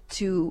learn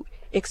to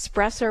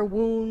express our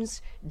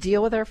wounds,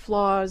 deal with our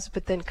flaws,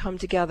 but then come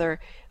together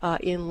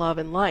in love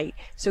and light.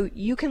 So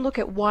you can look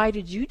at, why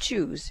did you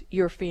choose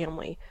your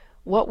family?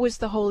 What was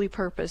the holy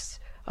purpose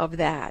of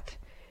that?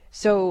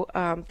 So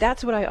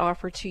that's what I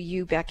offer to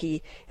you,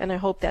 Becky, and I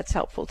hope that's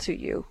helpful to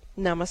you.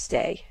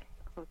 Namaste.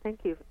 Oh,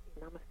 thank you.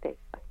 Namaste.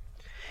 Bye.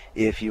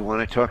 If you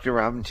want to talk to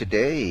Robin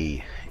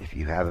today, if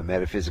you have a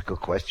metaphysical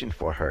question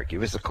for her,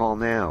 give us a call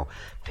now.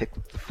 Pick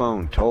up the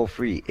phone, toll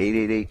free,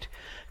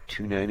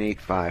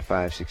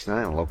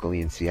 888-298-5569,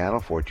 locally in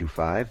Seattle,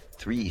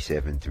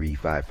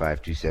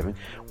 425-373-5527.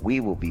 We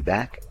will be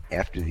back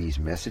after these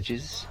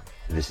messages.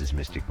 This is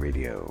Mystic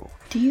Radio.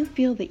 Do you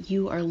feel that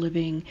you are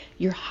living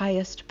your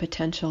highest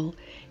potential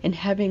and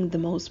having the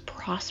most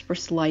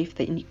prosperous life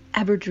that you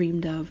ever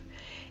dreamed of?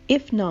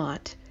 If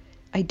not,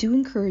 I do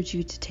encourage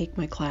you to take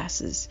my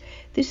classes.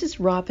 This is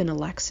Robin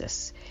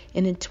Alexis,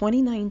 and in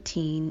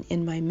 2019,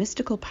 in my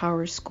Mystical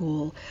Power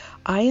School,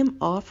 I am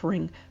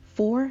offering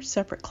 4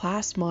 separate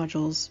class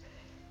modules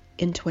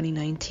in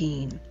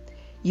 2019.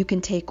 You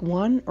can take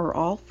one or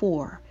all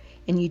 4,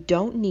 and you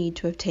don't need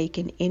to have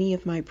taken any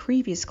of my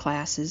previous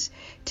classes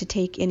to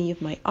take any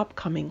of my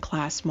upcoming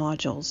class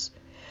modules.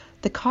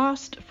 The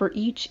cost for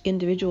each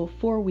individual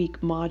 4-week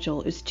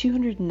module is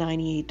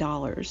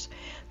 $298.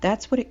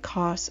 That's what it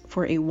costs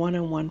for a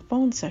one-on-one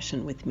phone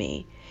session with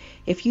me.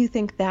 If you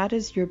think that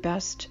is your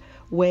best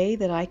way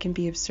that I can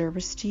be of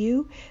service to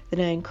you,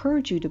 then I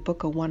encourage you to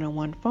book a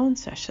one-on-one phone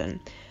session.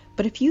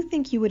 But if you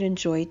think you would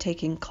enjoy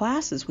taking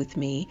classes with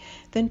me,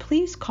 then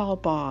please call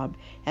Bob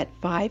at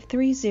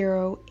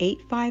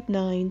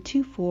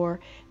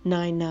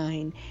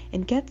 530-859-2499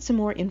 and get some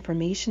more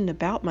information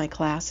about my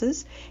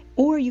classes,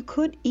 or you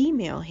could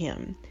email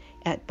him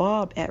at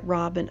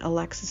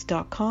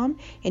bob@robinalexis.com,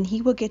 and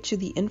he will get you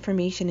the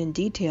information and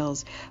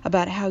details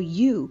about how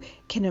you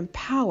can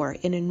empower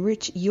and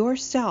enrich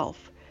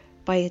yourself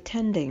by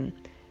attending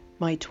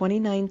my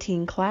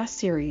 2019 class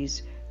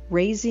series,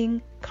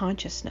 Raising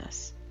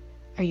Consciousness.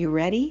 Are you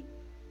ready?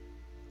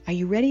 Are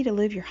you ready to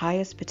live your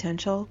highest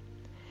potential?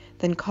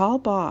 Then call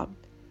Bob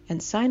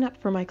and sign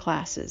up for my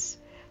classes.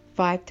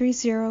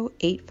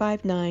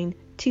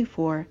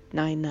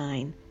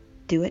 530-859-2499.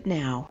 Do it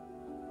now.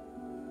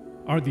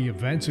 Are the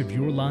events of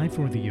your life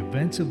or the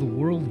events of the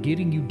world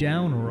getting you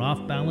down or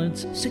off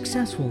balance?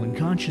 Successful and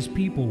conscious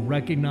people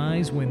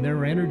recognize when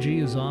their energy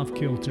is off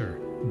kilter.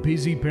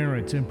 Busy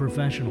parents and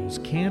professionals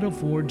can't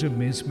afford to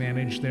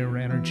mismanage their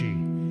energy.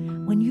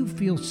 When you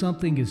feel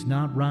something is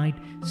not right,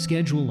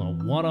 schedule a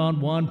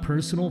one-on-one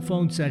personal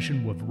phone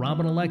session with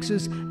Robin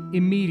Alexis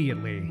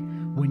immediately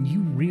when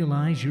you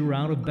realize you're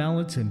out of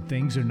balance and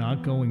things are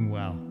not going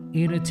well.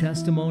 In a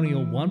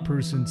testimonial, one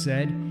person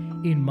said,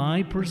 "In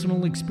my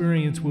personal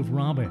experience with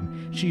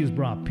Robin, she has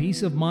brought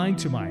peace of mind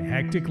to my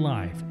hectic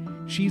life.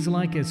 She's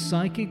like a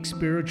psychic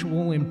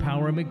spiritual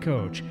empowerment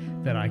coach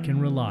that I can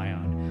rely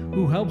on,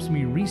 who helps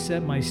me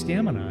reset my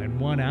stamina in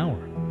 1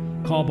 hour.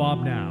 Call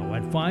Bob now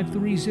at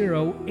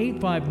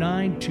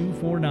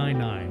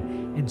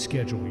 530-859-2499 and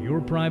schedule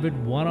your private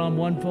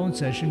one-on-one phone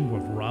session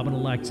with Robin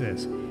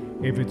Alexis.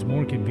 If it's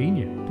more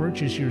convenient,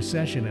 purchase your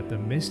session at the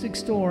Mystic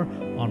Store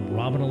on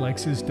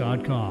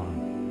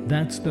RobinAlexis.com.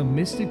 That's the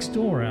Mystic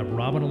Store at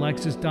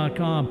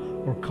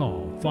RobinAlexis.com or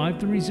call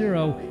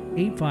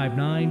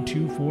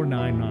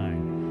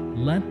 530-859-2499.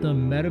 Let the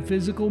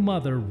metaphysical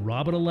mother,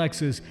 Robin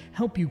Alexis,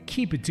 help you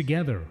keep it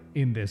together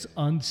in this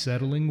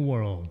unsettling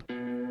world.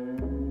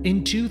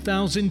 In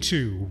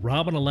 2002,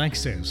 Robin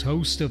Alexis,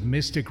 host of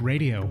Mystic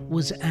Radio,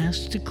 was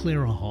asked to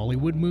clear a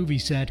Hollywood movie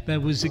set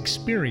that was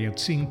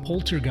experiencing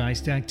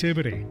poltergeist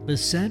activity. The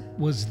set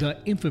was the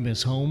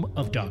infamous home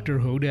of Dr.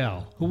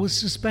 Hodel, who was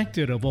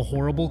suspected of a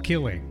horrible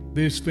killing.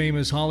 This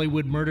famous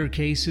Hollywood murder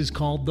case is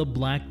called the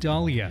Black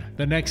Dahlia.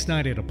 The next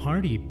night at a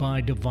party,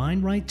 by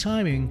divine right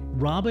timing,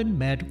 Robin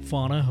met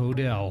Fauna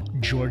Hodel,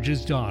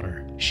 George's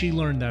daughter. She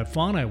learned that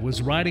Fauna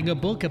was writing a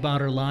book about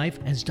her life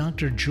as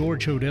Dr.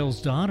 George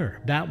Hodel's daughter.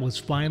 That was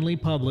finally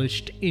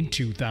published in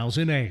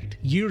 2008.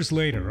 Years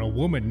later, a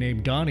woman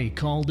named Donnie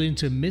called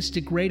into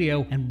Mystic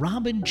Radio, and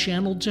Robin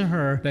channeled to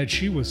her that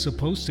she was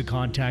supposed to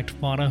contact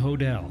Fauna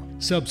Hodel.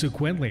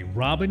 Subsequently,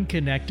 Robin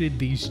connected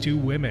these two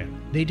women.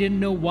 They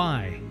didn't know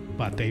why,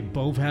 but they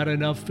both had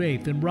enough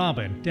faith in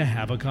Robin to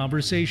have a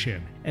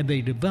conversation, and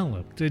they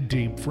developed a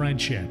deep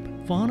friendship.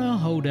 Fauna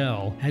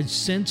Hodel has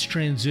since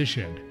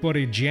transitioned, but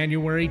in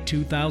January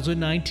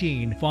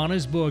 2019,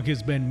 Fauna's book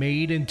has been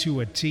made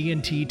into a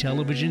TNT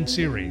television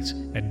series,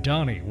 and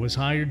Donnie was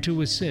hired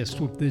to assist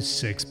with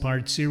this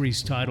 6-part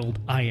series titled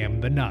I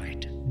Am the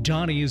Night.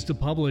 Donnie is the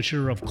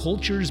publisher of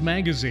Cultures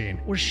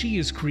magazine, where she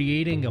is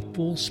creating a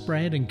full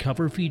spread and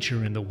cover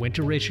feature in the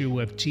winter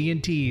issue of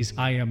TNT's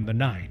I Am the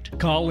Night.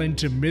 Call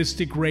into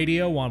Mystic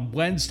Radio on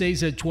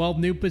Wednesdays at 12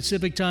 noon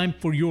Pacific time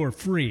for your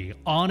free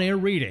on-air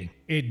reading.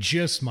 It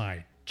just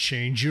might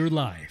change your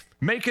life.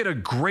 Make it a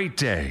great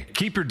day.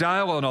 Keep your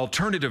dial on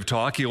Alternative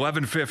Talk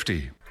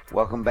 1150.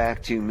 Welcome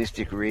back to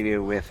Mystic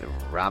Radio with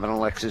Robin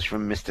Alexis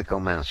from Mystical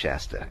Mount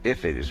Shasta.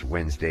 If it is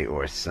Wednesday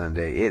or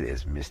Sunday, it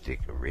is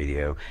Mystic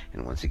Radio.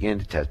 And once again,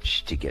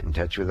 to get in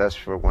touch with us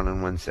for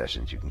one-on-one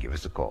sessions, you can give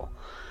us a call.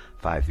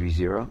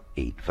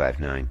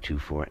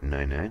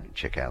 530-859-2499.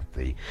 Check out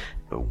the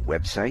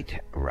website,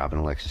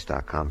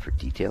 RobinAlexis.com, for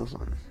details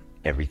on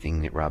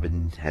everything that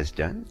Robin has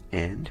done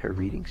and her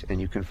readings, and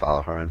you can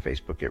follow her on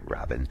Facebook at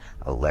Robin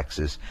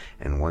Alexis.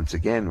 And once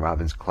again,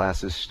 Robin's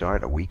classes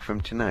start a week from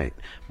tonight,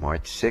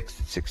 March 6th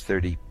at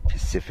 6:30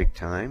 Pacific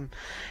time.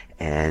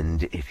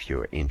 And if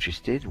you're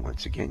interested,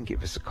 once again,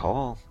 give us a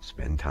call.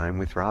 Spend time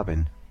with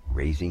Robin,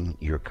 raising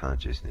your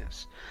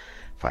consciousness.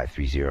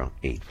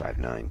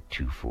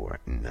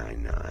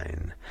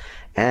 530-859-2499.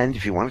 And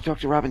if you want to talk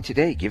to Robin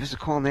today, give us a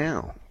call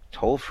now.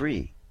 Toll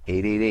free,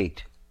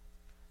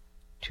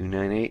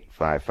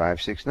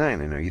 888-298-5569. I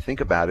know you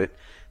think about it.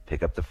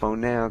 Pick up the phone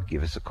now.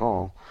 Give us a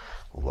call.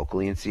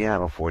 Locally in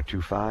Seattle,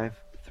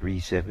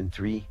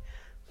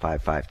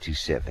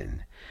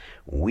 425-373-5527.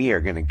 We are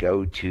going to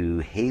go to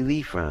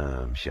Haley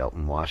from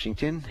Shelton,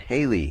 Washington.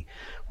 Haley,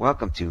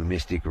 welcome to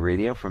Mystic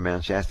Radio from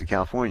Mount Shasta,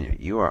 California.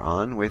 You are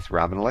on with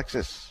Robin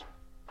Alexis.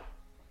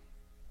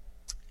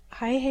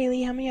 Hi,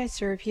 Haley. How may I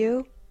serve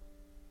you?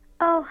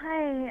 Oh,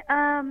 hi.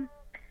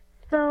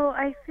 So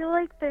I feel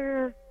like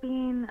there's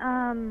been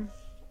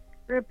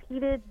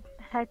repeated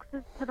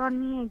hexes put on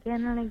me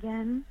again and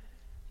again.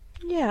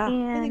 Yeah,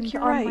 and I think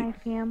you're on right. my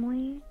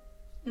family.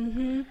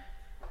 Mm-hmm.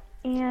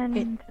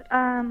 And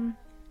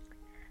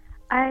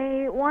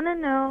I want to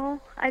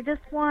know, I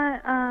just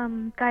want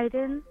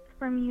guidance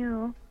from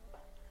you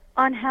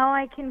on how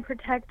I can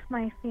protect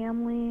my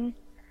family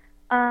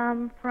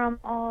from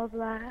all of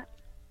that.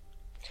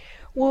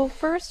 Well,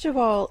 first of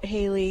all,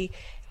 Haley,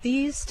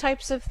 these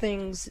types of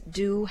things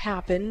do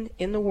happen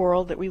in the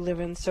world that we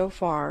live in so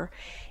far,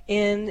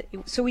 and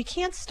so we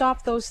can't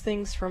stop those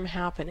things from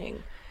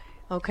happening,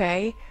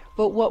 okay?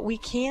 But what we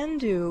can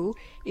do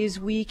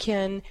is we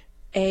can,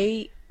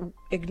 A,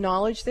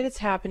 acknowledge that it's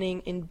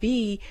happening, and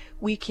B,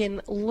 we can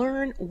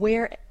learn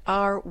where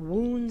our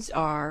wounds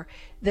are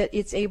that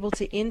it's able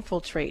to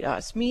infiltrate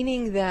us,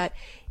 meaning that,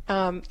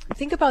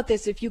 think about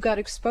this, if you got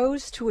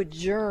exposed to a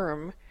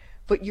germ,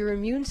 but your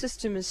immune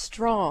system is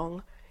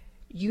strong,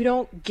 you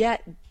don't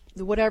get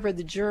whatever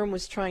the germ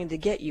was trying to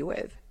get you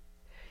with.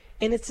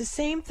 And it's the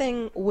same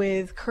thing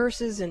with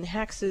curses and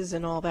hexes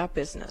and all that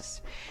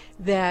business.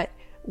 That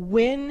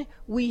when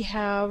we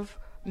have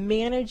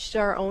managed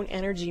our own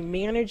energy,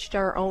 managed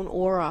our own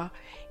aura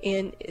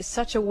in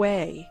such a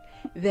way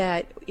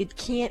that it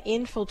can't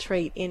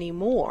infiltrate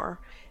anymore,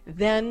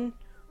 then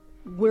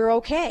we're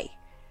okay.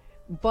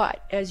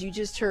 But as you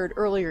just heard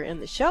earlier in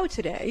the show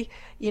today,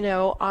 you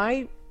know,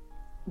 I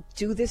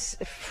do this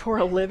for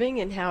a living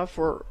and have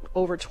for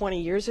over 20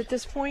 years at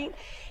this point,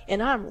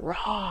 and I'm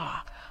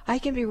raw. I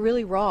can be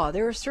really raw.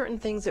 There are certain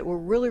things that will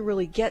really,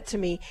 really get to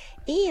me,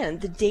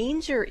 and the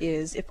danger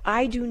is if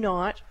I do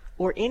not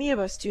or any of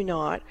us do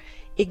not,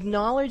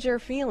 acknowledge our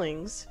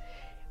feelings,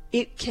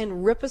 it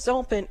can rip us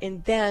open,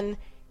 and then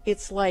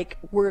it's like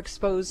we're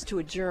exposed to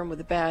a germ with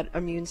a bad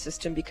immune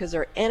system because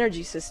our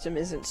energy system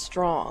isn't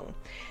strong.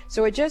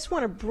 So I just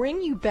want to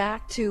bring you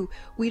back to,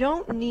 we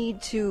don't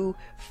need to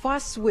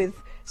fuss with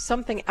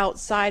something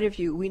outside of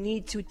you. We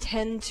need to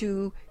tend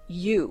to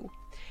you.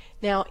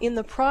 Now, in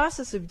the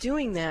process of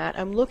doing that,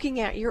 I'm looking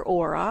at your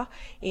aura,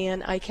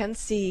 and I can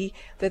see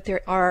that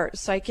there are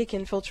psychic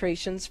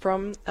infiltrations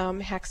from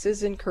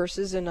hexes and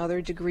curses and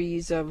other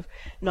degrees of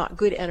not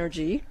good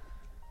energy.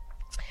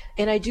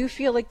 And I do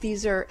feel like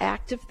these are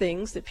active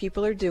things that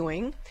people are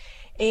doing.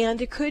 And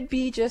it could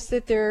be just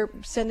that they're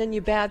sending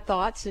you bad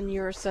thoughts and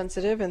you're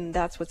sensitive and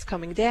that's what's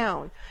coming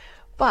down.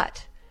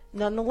 But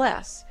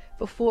nonetheless,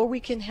 before we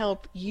can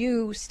help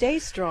you stay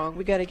strong,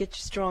 we got to get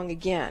you strong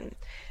again.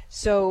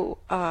 So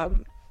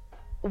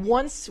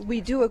once we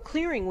do a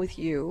clearing with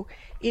you,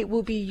 it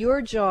will be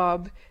your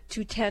job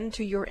to tend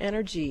to your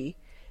energy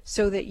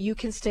so that you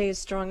can stay as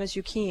strong as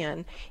you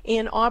can.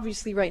 And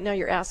obviously right now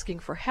you're asking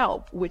for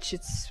help, which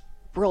it's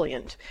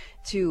brilliant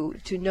to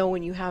know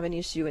when you have an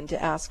issue and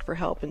to ask for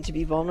help and to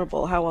be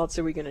vulnerable. How else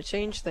are we going to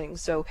change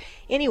things? So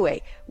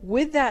anyway,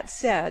 with that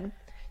said,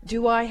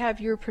 do I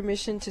have your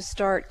permission to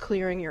start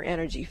clearing your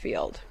energy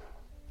field?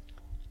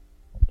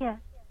 Yes.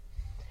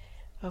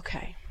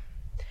 Okay.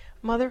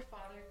 Mother,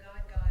 Father,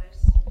 God,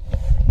 Goddess,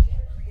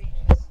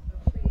 creatress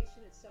of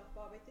creation itself.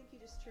 Bob, I think you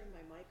just turned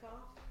my mic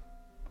off.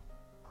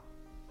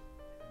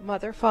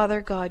 Mother,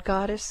 Father, God,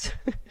 Goddess,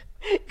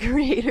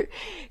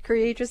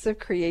 creatress of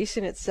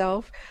creation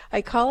itself,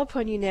 I call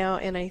upon you now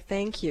and I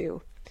thank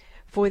you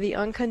for the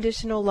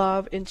unconditional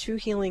love and true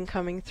healing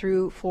coming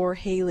through for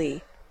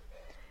Haley.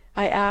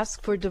 I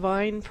ask for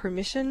divine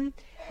permission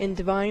and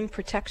divine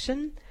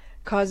protection,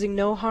 causing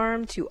no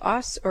harm to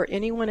us or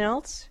anyone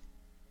else,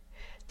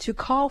 to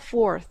call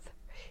forth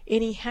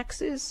any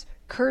hexes,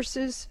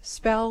 curses,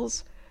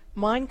 spells,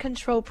 mind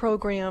control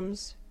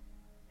programs,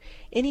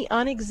 any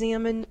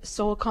unexamined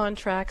soul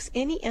contracts,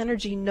 any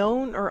energy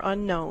known or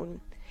unknown,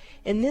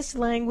 in this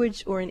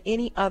language or in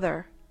any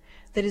other,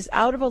 that is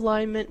out of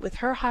alignment with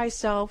her high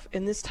self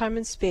in this time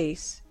and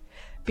space,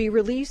 be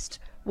released,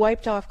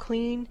 wiped off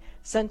clean,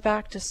 sent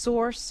back to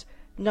source,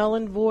 null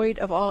and void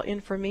of all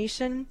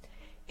information,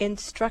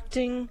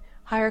 instructing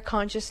higher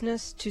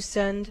consciousness to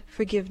send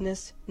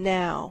forgiveness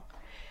now.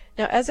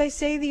 Now, as I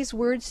say these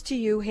words to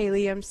you,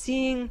 Haley, I'm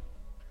seeing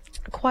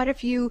quite a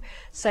few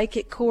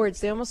psychic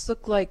cords. They almost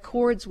look like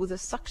cords with a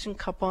suction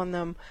cup on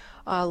them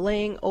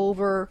laying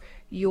over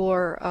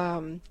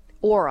your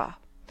aura.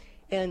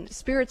 And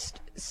Spirit's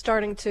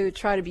starting to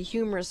try to be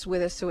humorous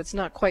with us so it's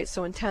not quite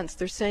so intense.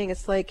 They're saying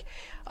it's like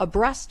a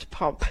breast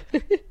pump.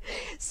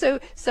 So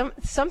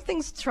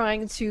something's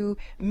trying to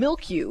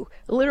milk you,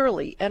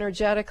 literally,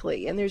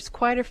 energetically. And there's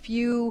quite a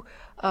few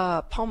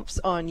pumps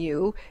on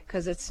you,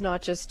 because it's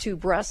not just two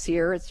breasts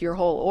here, it's your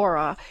whole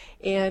aura.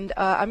 And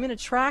I'm going to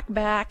track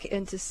back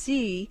and to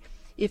see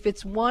if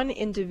it's one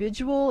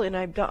individual, and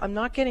I'm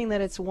not getting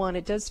that it's one.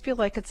 It does feel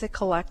like it's a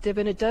collective,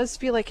 and it does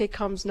feel like it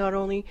comes not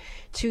only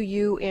to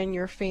you and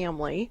your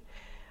family.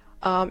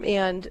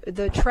 And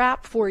the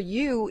trap for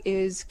you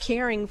is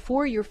caring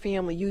for your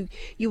family.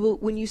 You will,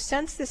 when you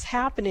sense this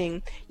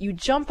happening, you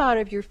jump out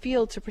of your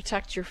field to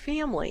protect your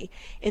family,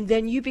 and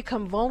then you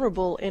become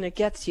vulnerable, and it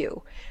gets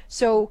you.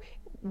 So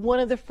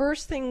one of the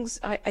first things,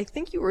 I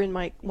think you were in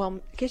my,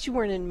 well, I guess you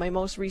weren't in my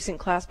most recent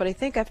class, but I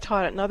think I've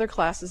taught it in other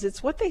classes.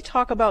 It's what they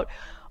talk about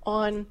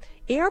on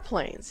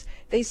airplanes.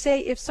 They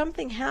say if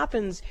something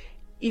happens,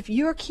 if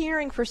you're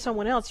caring for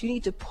someone else, you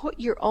need to put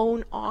your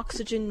own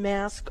oxygen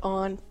mask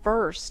on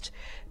first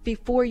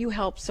before you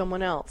help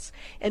someone else.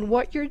 And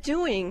what you're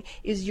doing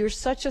is you're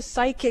such a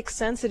psychic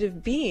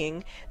sensitive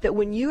being that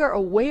when you are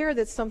aware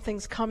that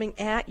something's coming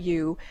at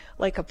you,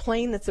 like a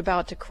plane that's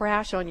about to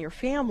crash on your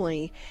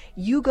family,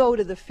 you go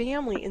to the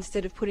family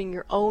instead of putting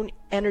your own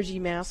energy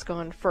mask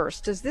on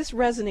first. Does this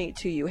resonate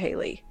to you,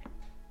 Haley?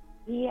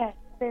 Yes,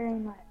 very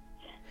much.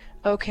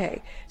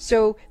 Okay,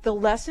 so the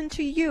lesson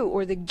to you,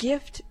 or the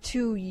gift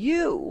to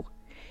you,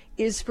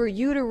 is for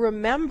you to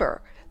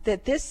remember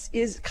that this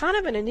is kind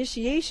of an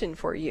initiation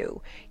for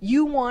you.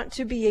 You want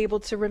to be able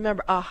to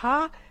remember,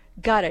 aha,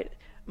 got it.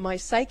 My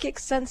psychic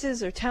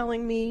senses are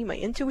telling me, my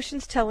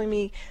intuition's telling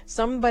me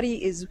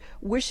somebody is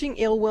wishing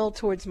ill will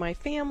towards my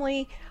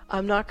family.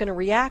 I'm not going to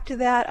react to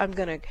that. I'm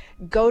going to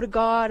go to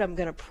God. I'm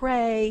going to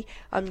pray.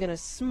 I'm going to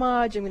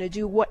smudge. I'm going to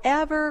do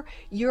whatever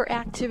your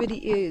activity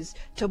is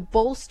to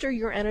bolster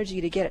your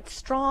energy, to get it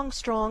strong,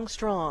 strong,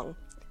 strong.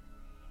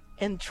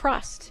 And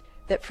trust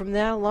that from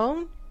that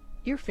alone,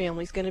 your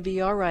family's going to be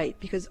all right,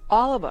 because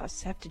all of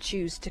us have to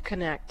choose to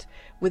connect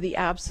with the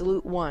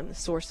absolute one, the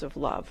source of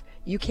love.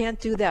 You can't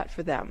do that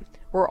for them.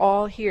 We're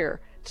all here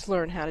to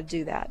learn how to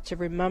do that, to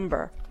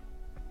remember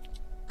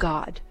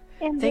God.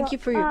 And thank you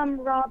for your...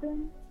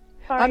 Robin?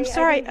 Sorry, I'm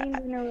sorry. I didn't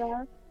mean to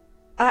interrupt.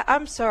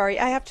 I'm sorry.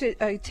 I have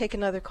to take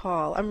another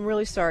call. I'm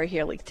really sorry,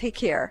 Haley. Take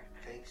care.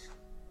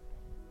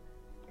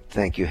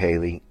 Thank you,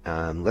 Haley.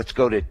 Let's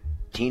go to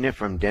Tina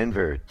from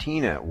Denver.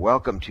 Tina,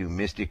 welcome to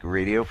Mystic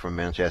Radio from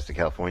Mount Shasta,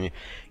 California.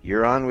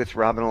 You're on with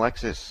Robin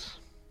Alexis.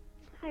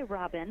 Hi,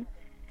 Robin.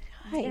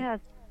 Hi.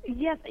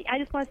 Yes, I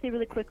just want to say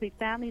really quickly,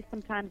 families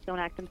sometimes don't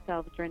act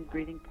themselves during the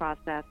grieving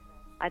process.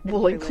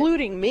 Well,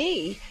 including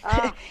me.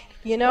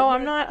 You know,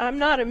 I'm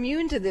not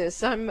immune to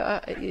this.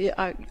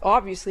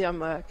 Obviously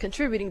I'm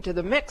contributing to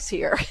the mix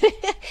here.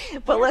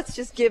 But let's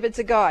just give it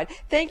to God.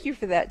 Thank you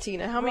for that,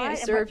 Tina. How may I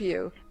serve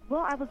you?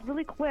 Well, I was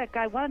really quick.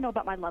 I want to know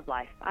about my love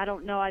life. I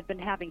don't know. I've been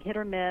having hit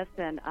or miss,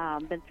 and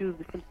been through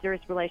some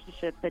serious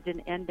relationships that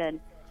didn't end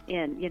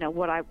in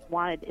what I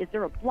wanted. Is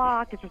there a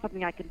block? Is there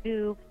something I can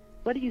do?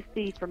 What do you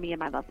see for me in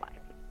my love life?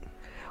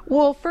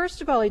 Well,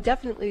 first of all, I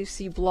definitely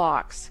see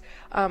blocks.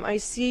 I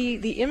see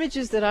the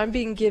images that I'm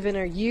being given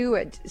are you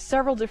at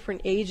several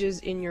different ages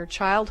in your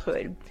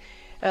childhood,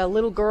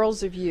 little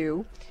girls of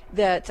you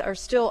that are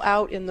still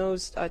out in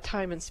those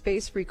time and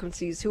space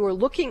frequencies who are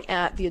looking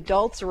at the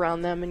adults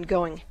around them and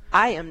going,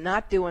 I am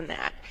not doing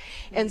that.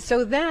 And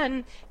so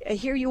then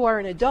here you are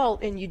an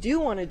adult and you do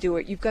want to do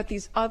it. You've got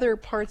these other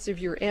parts of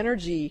your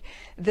energy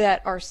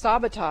that are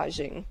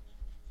sabotaging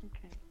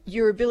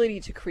your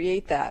ability to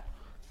create that.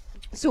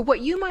 So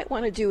what you might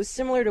want to do is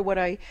similar to what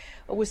I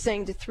was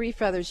saying to Three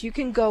Feathers. You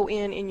can go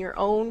in your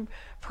own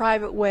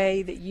private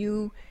way that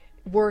you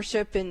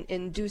worship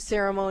and do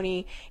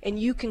ceremony, and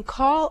you can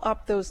call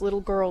up those little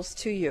girls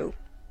to you.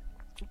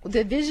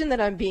 The vision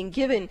that I'm being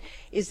given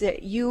is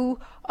that you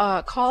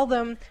call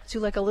them to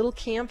like a little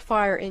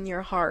campfire in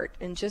your heart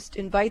and just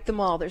invite them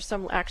all. There's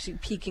some actually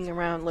peeking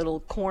around little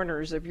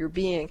corners of your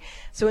being.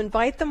 So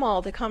invite them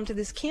all to come to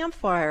this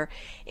campfire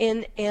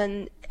and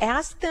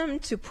ask them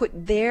to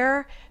put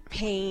their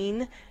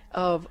pain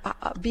of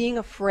being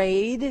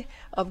afraid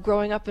of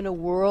growing up in a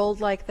world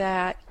like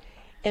that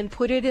and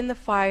put it in the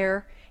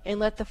fire and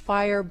let the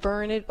fire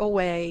burn it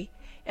away,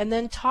 and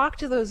then talk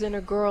to those inner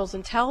girls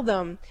and tell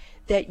them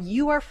that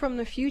you are from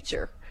the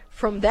future,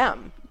 from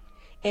them,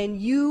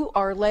 and you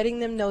are letting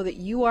them know that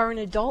you are an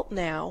adult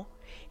now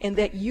and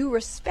that you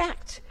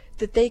respect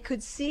that they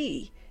could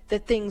see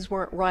that things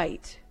weren't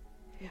right.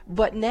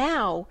 But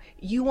now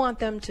you want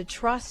them to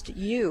trust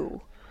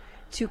you,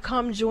 to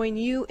come join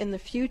you in the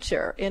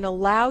future and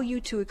allow you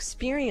to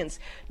experience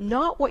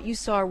not what you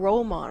saw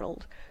role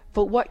modeled,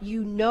 but what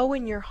you know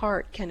in your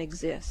heart can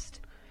exist.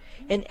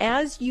 And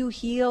as you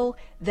heal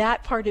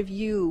that part of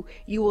you,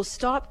 you will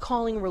stop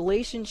calling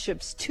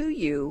relationships to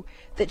you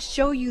that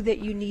show you that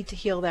you need to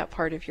heal that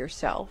part of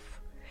yourself.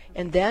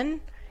 And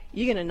then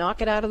you're going to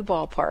knock it out of the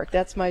ballpark.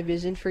 That's my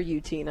vision for you,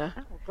 Tina.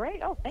 Oh,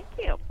 great. Oh, thank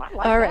you. I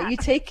like All right,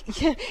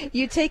 that.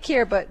 you take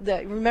care, but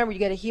remember, you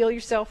got to heal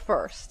yourself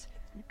first.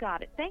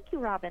 Got it. Thank you,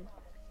 Robin.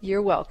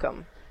 You're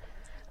welcome.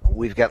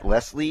 We've got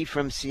Leslie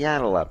from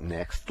Seattle up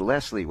next.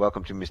 Leslie,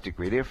 welcome to Mystic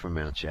Radio from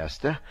Mount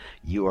Shasta.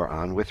 You are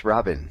on with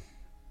Robin.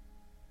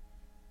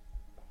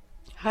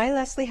 Hi,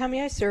 Leslie. How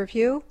may I serve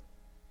you?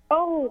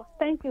 Oh,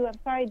 thank you. I'm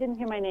sorry I didn't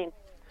hear my name.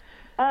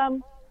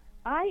 I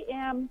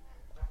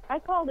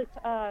called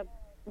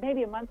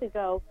maybe a month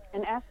ago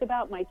and asked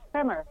about my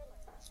tremor,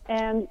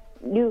 and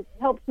you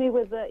helped me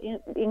with the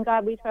In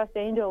God We Trust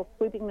angels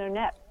sweeping their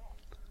net.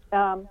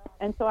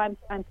 And so I'm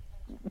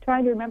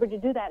trying to remember to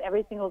do that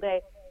every single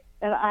day.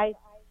 And I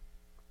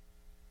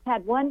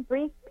had one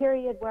brief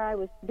period where I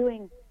was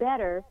doing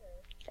better,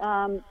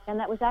 and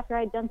that was after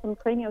I'd done some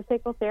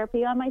craniosacral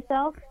therapy on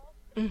myself.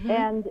 Mm-hmm.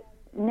 And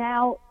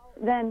now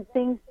then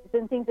things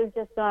have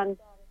just gone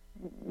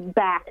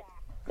back.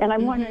 And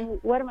I'm wondering,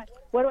 what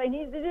do I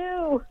need to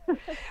do?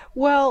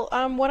 Well,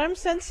 what I'm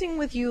sensing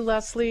with you,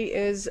 Leslie,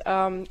 is,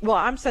 I'm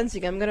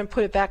going to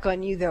put it back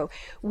on you, though.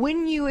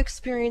 When you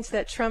experience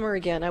that tremor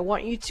again, I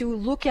want you to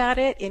look at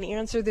it and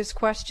answer this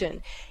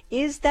question.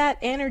 Is that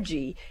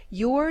energy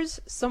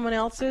yours, someone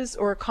else's,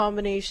 or a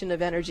combination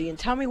of energy? And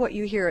tell me what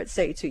you hear it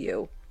say to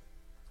you.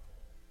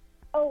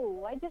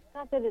 Oh, I just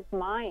got that it's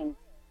mine.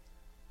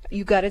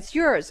 You got it's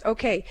yours.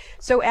 Okay,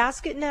 so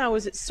ask it now.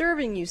 Is it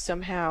serving you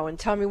somehow? And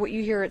tell me what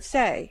you hear it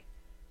say.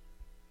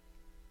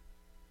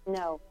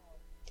 No.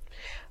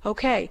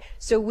 Okay,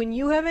 so when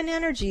you have an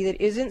energy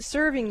that isn't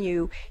serving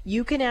you,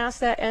 you can ask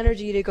that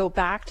energy to go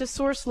back to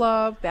Source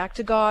Love, back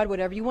to God,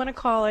 whatever you want to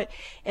call it,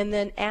 and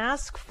then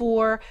ask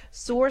for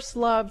Source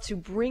Love to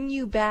bring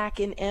you back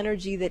in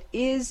energy that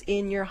is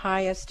in your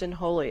highest and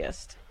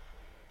holiest.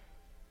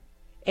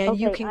 And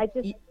okay, you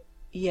can...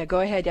 Yeah, go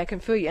ahead. I can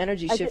feel your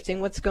energy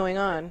shifting. What's going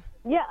on?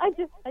 Yeah, I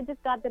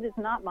just got that it's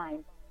not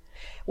mine.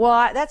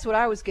 Well, that's what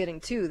I was getting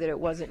too, that it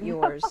wasn't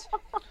yours.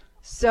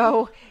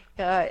 So,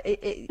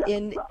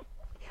 in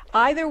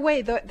either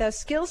way, the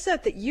skill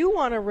set that you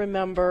want to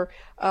remember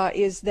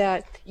is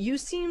that you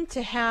seem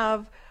to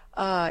have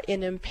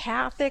an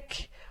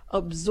empathic,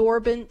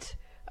 absorbent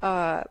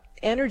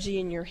energy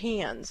in your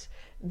hands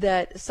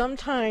that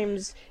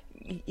sometimes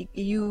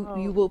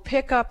you will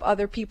pick up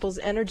other people's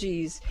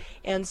energies.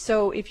 And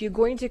so if you're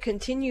going to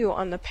continue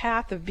on the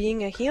path of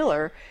being a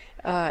healer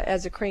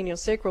as a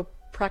craniosacral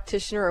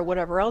practitioner or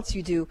whatever else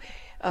you do,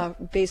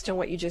 based on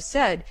what you just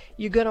said,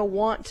 you're going to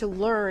want to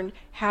learn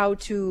how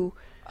to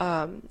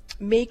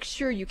make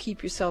sure you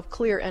keep yourself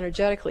clear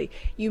energetically.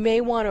 You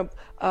may want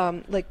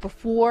to, like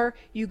before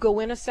you go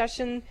in a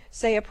session,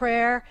 say a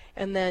prayer,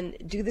 and then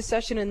do the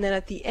session, and then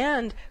at the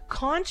end,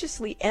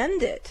 consciously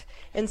end it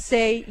and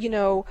say, you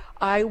know,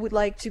 I would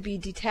like to be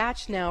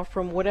detached now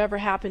from whatever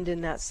happened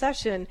in that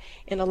session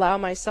and allow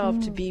myself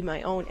to be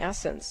my own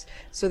essence,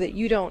 so that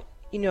you don't,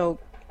 you know,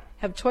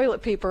 have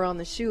toilet paper on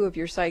the shoe of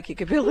your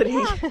psychic ability.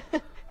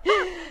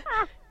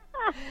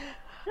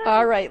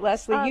 All right,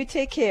 Leslie, you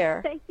take care.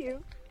 Thank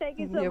you. Thank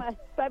you so much.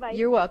 Bye-bye.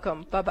 You're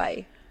welcome.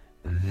 Bye-bye.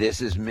 This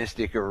is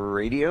Mystic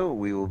Radio.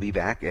 We will be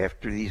back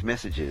after these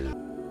messages.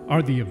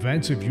 Are the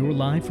events of your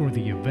life or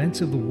the events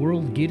of the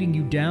world getting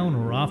you down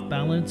or off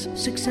balance?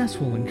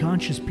 Successful and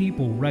conscious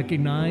people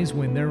recognize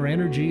when their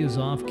energy is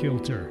off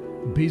kilter.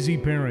 Busy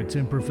parents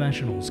and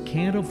professionals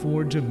can't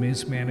afford to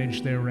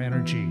mismanage their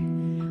energy.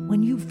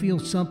 When you feel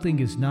something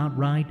is not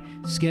right,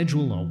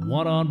 schedule a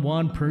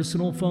one-on-one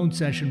personal phone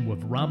session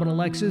with Robin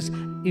Alexis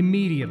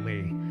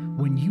immediately.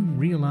 When you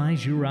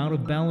realize you're out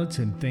of balance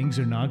and things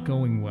are not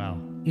going well.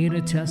 In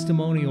a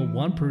testimonial,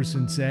 one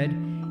person said,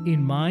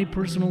 "In my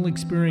personal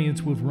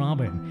experience with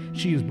Robin,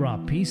 she has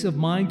brought peace of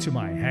mind to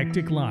my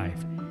hectic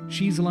life.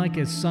 She's like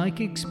a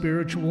psychic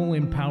spiritual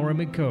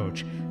empowerment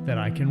coach that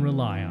I can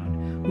rely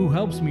on, who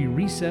helps me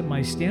reset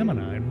my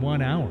stamina in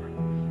 1 hour."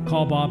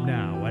 Call Bob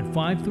now at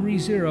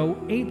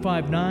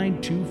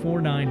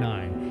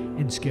 530-859-2499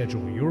 and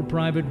schedule your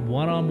private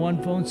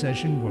one-on-one phone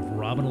session with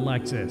Robin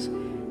Alexis.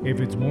 If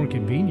it's more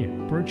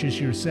convenient,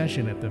 purchase your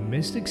session at the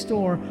Mystic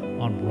Store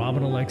on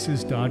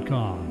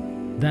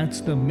RobinAlexis.com.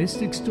 That's the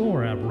Mystic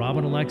Store at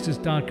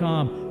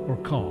RobinAlexis.com, or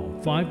call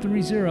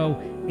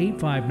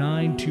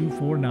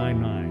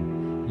 530-859-2499.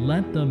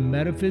 Let the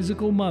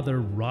metaphysical mother,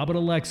 Robin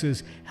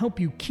Alexis, help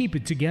you keep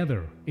it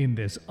together in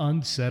this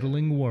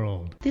unsettling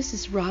world. This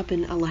is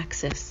Robin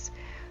Alexis.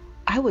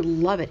 I would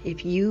love it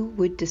if you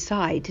would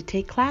decide to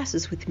take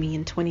classes with me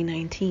in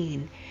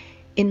 2019.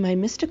 In my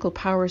Mystical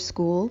Power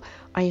School,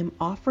 I am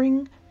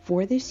offering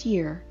for this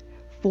year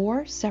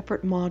 4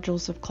 separate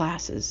modules of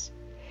classes.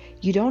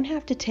 You don't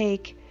have to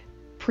take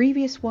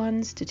previous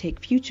ones to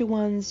take future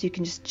ones. You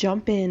can just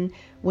jump in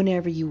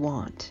whenever you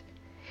want.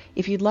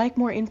 If you'd like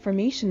more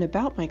information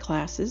about my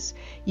classes,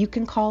 you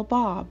can call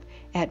Bob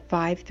at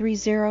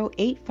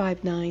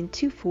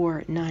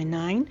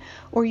 530-859-2499,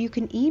 or you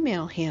can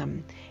email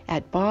him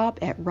at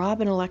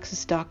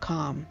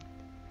bob@robinalexis.com.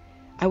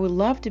 I would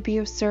love to be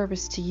of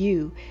service to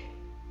you,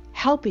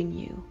 helping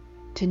you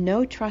to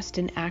know, trust,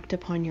 and act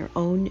upon your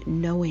own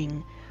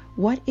knowing.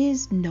 What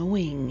is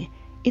knowing?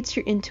 It's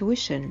your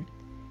intuition,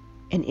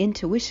 and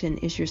intuition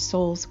is your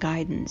soul's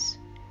guidance.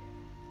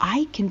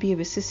 I can be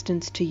of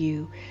assistance to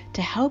you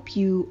to help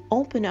you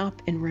open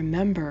up and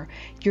remember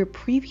your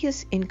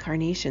previous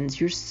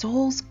incarnations, your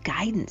soul's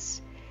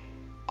guidance,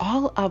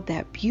 all of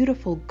that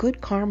beautiful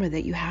good karma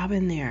that you have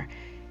in there.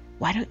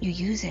 Why don't you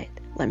use it?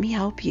 Let me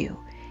help you.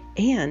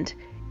 And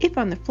if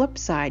on the flip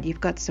side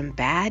you've got some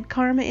bad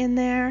karma in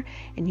there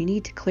and you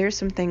need to clear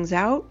some things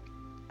out,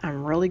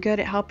 I'm really good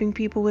at helping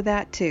people with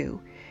that too.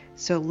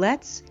 So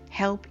let's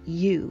help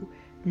you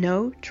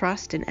know,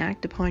 trust, and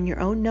act upon your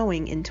own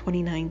knowing in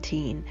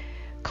 2019.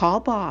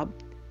 Call Bob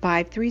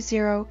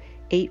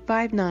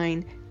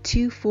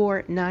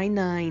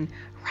 530-859-2499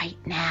 right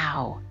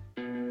now.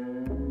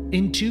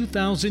 In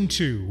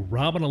 2002,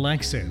 Robin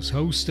Alexis,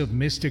 host of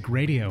Mystic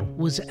Radio,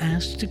 was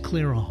asked to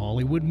clear a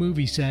Hollywood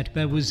movie set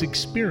that was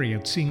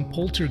experiencing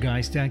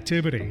poltergeist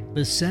activity.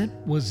 The set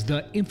was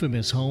the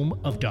infamous home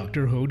of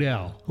Dr.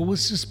 Hodel, who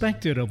was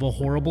suspected of a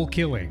horrible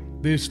killing.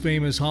 This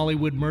famous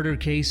Hollywood murder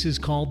case is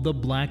called the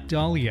Black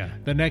Dahlia.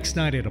 The next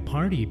night at a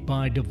party,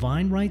 by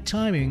divine right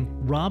timing,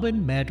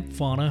 Robin met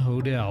Fauna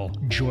Hodel,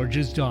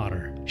 George's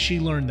daughter.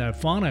 She learned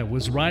that Fauna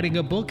was writing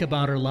a book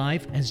about her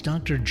life as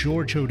Dr.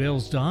 George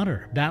Hodel's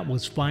daughter. That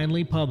was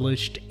finally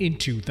published in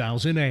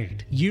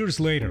 2008. Years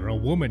later, a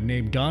woman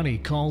named Donnie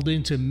called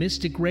into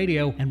Mystic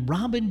Radio, and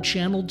Robin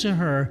channeled to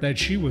her that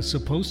she was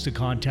supposed to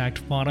contact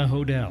Fauna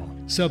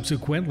Hodel.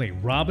 Subsequently,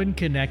 Robin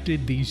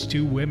connected these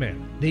two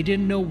women. They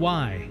didn't know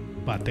why,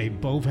 but they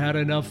both had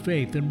enough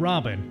faith in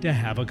Robin to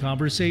have a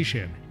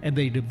conversation, and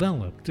they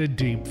developed a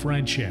deep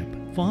friendship.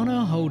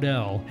 Fauna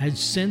Hodel has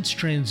since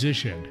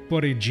transitioned,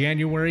 but in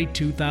January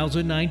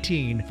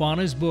 2019,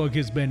 Fauna's book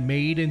has been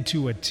made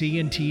into a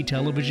TNT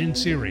television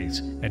series,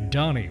 and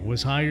Donnie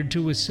was hired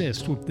to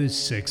assist with this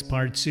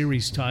 6-part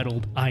series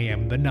titled I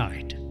Am the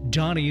Night.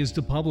 Donnie is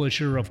the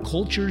publisher of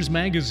Cultures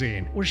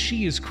magazine, where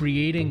she is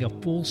creating a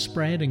full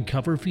spread and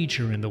cover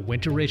feature in the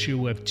winter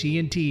issue of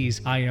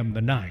TNT's I Am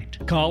the Night.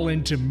 Call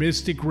into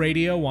Mystic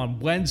Radio on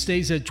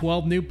Wednesdays at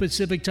 12 noon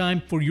Pacific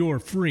Time for your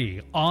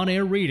free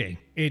on-air reading.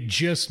 It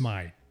just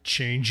might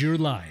change your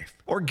life.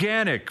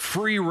 Organic,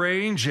 free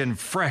range, and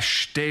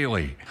fresh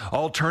daily.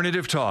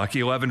 Alternative Talk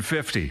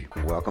 1150.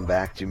 Welcome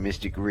back to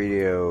Mystic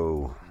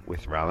Radio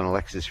with Robin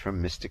Alexis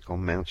from Mystical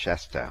Mount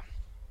Shasta.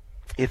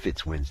 If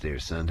it's Wednesday or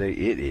Sunday,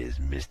 it is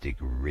Mystic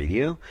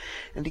Radio.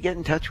 And to get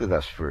in touch with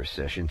us for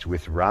sessions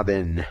with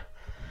Robin,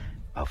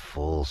 a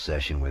full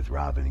session with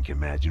Robin. You can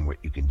imagine what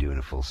you can do in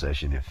a full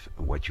session,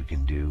 what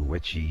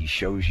she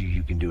shows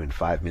you can do in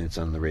 5 minutes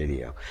on the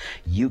radio.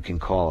 You can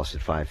call us at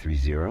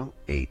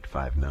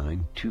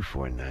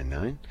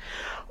 530-859-2499,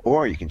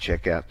 or you can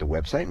check out the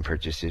website and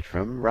purchase it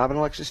from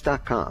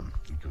RobinAlexis.com.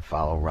 You can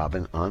follow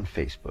Robin on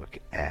Facebook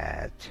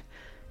at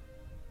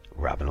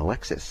Robin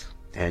Alexis.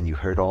 And you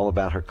heard all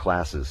about her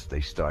classes.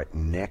 They start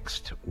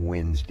next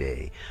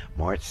Wednesday,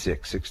 March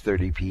 6th,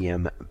 6:30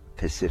 p.m.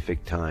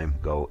 Pacific time.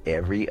 Go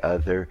every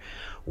other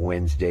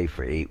Wednesday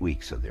for 8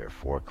 weeks. So there are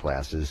 4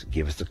 classes.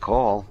 Give us a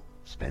call.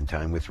 Spend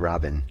time with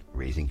Robin,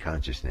 raising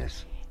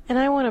consciousness. And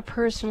I want to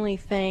personally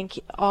thank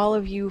all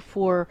of you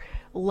for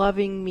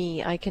loving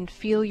me. I can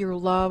feel your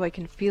love. I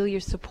can feel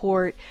your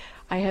support.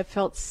 I have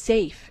felt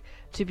safe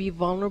to be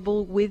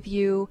vulnerable with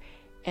you.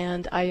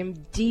 And I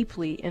am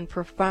deeply and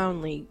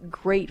profoundly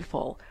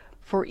grateful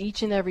for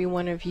each and every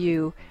one of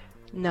you.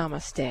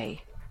 Namaste.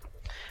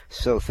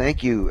 So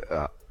thank you,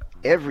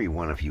 every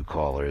one of you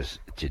callers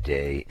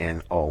today,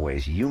 and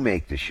always. You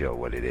make the show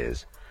what it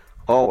is.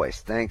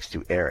 Always thanks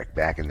to Eric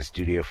back in the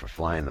studio for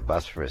flying the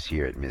bus for us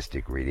here at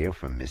Mystic Radio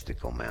from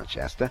mystical Mount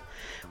Shasta.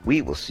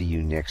 We will see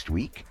you next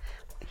week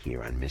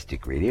here on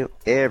Mystic Radio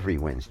every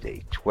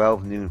Wednesday,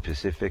 12 noon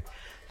Pacific,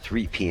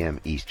 3 p.m.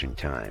 Eastern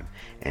Time.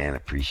 And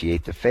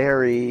appreciate the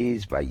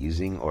fairies by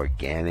using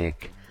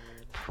organic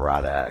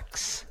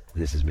products.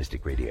 This is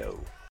Mystic Radio.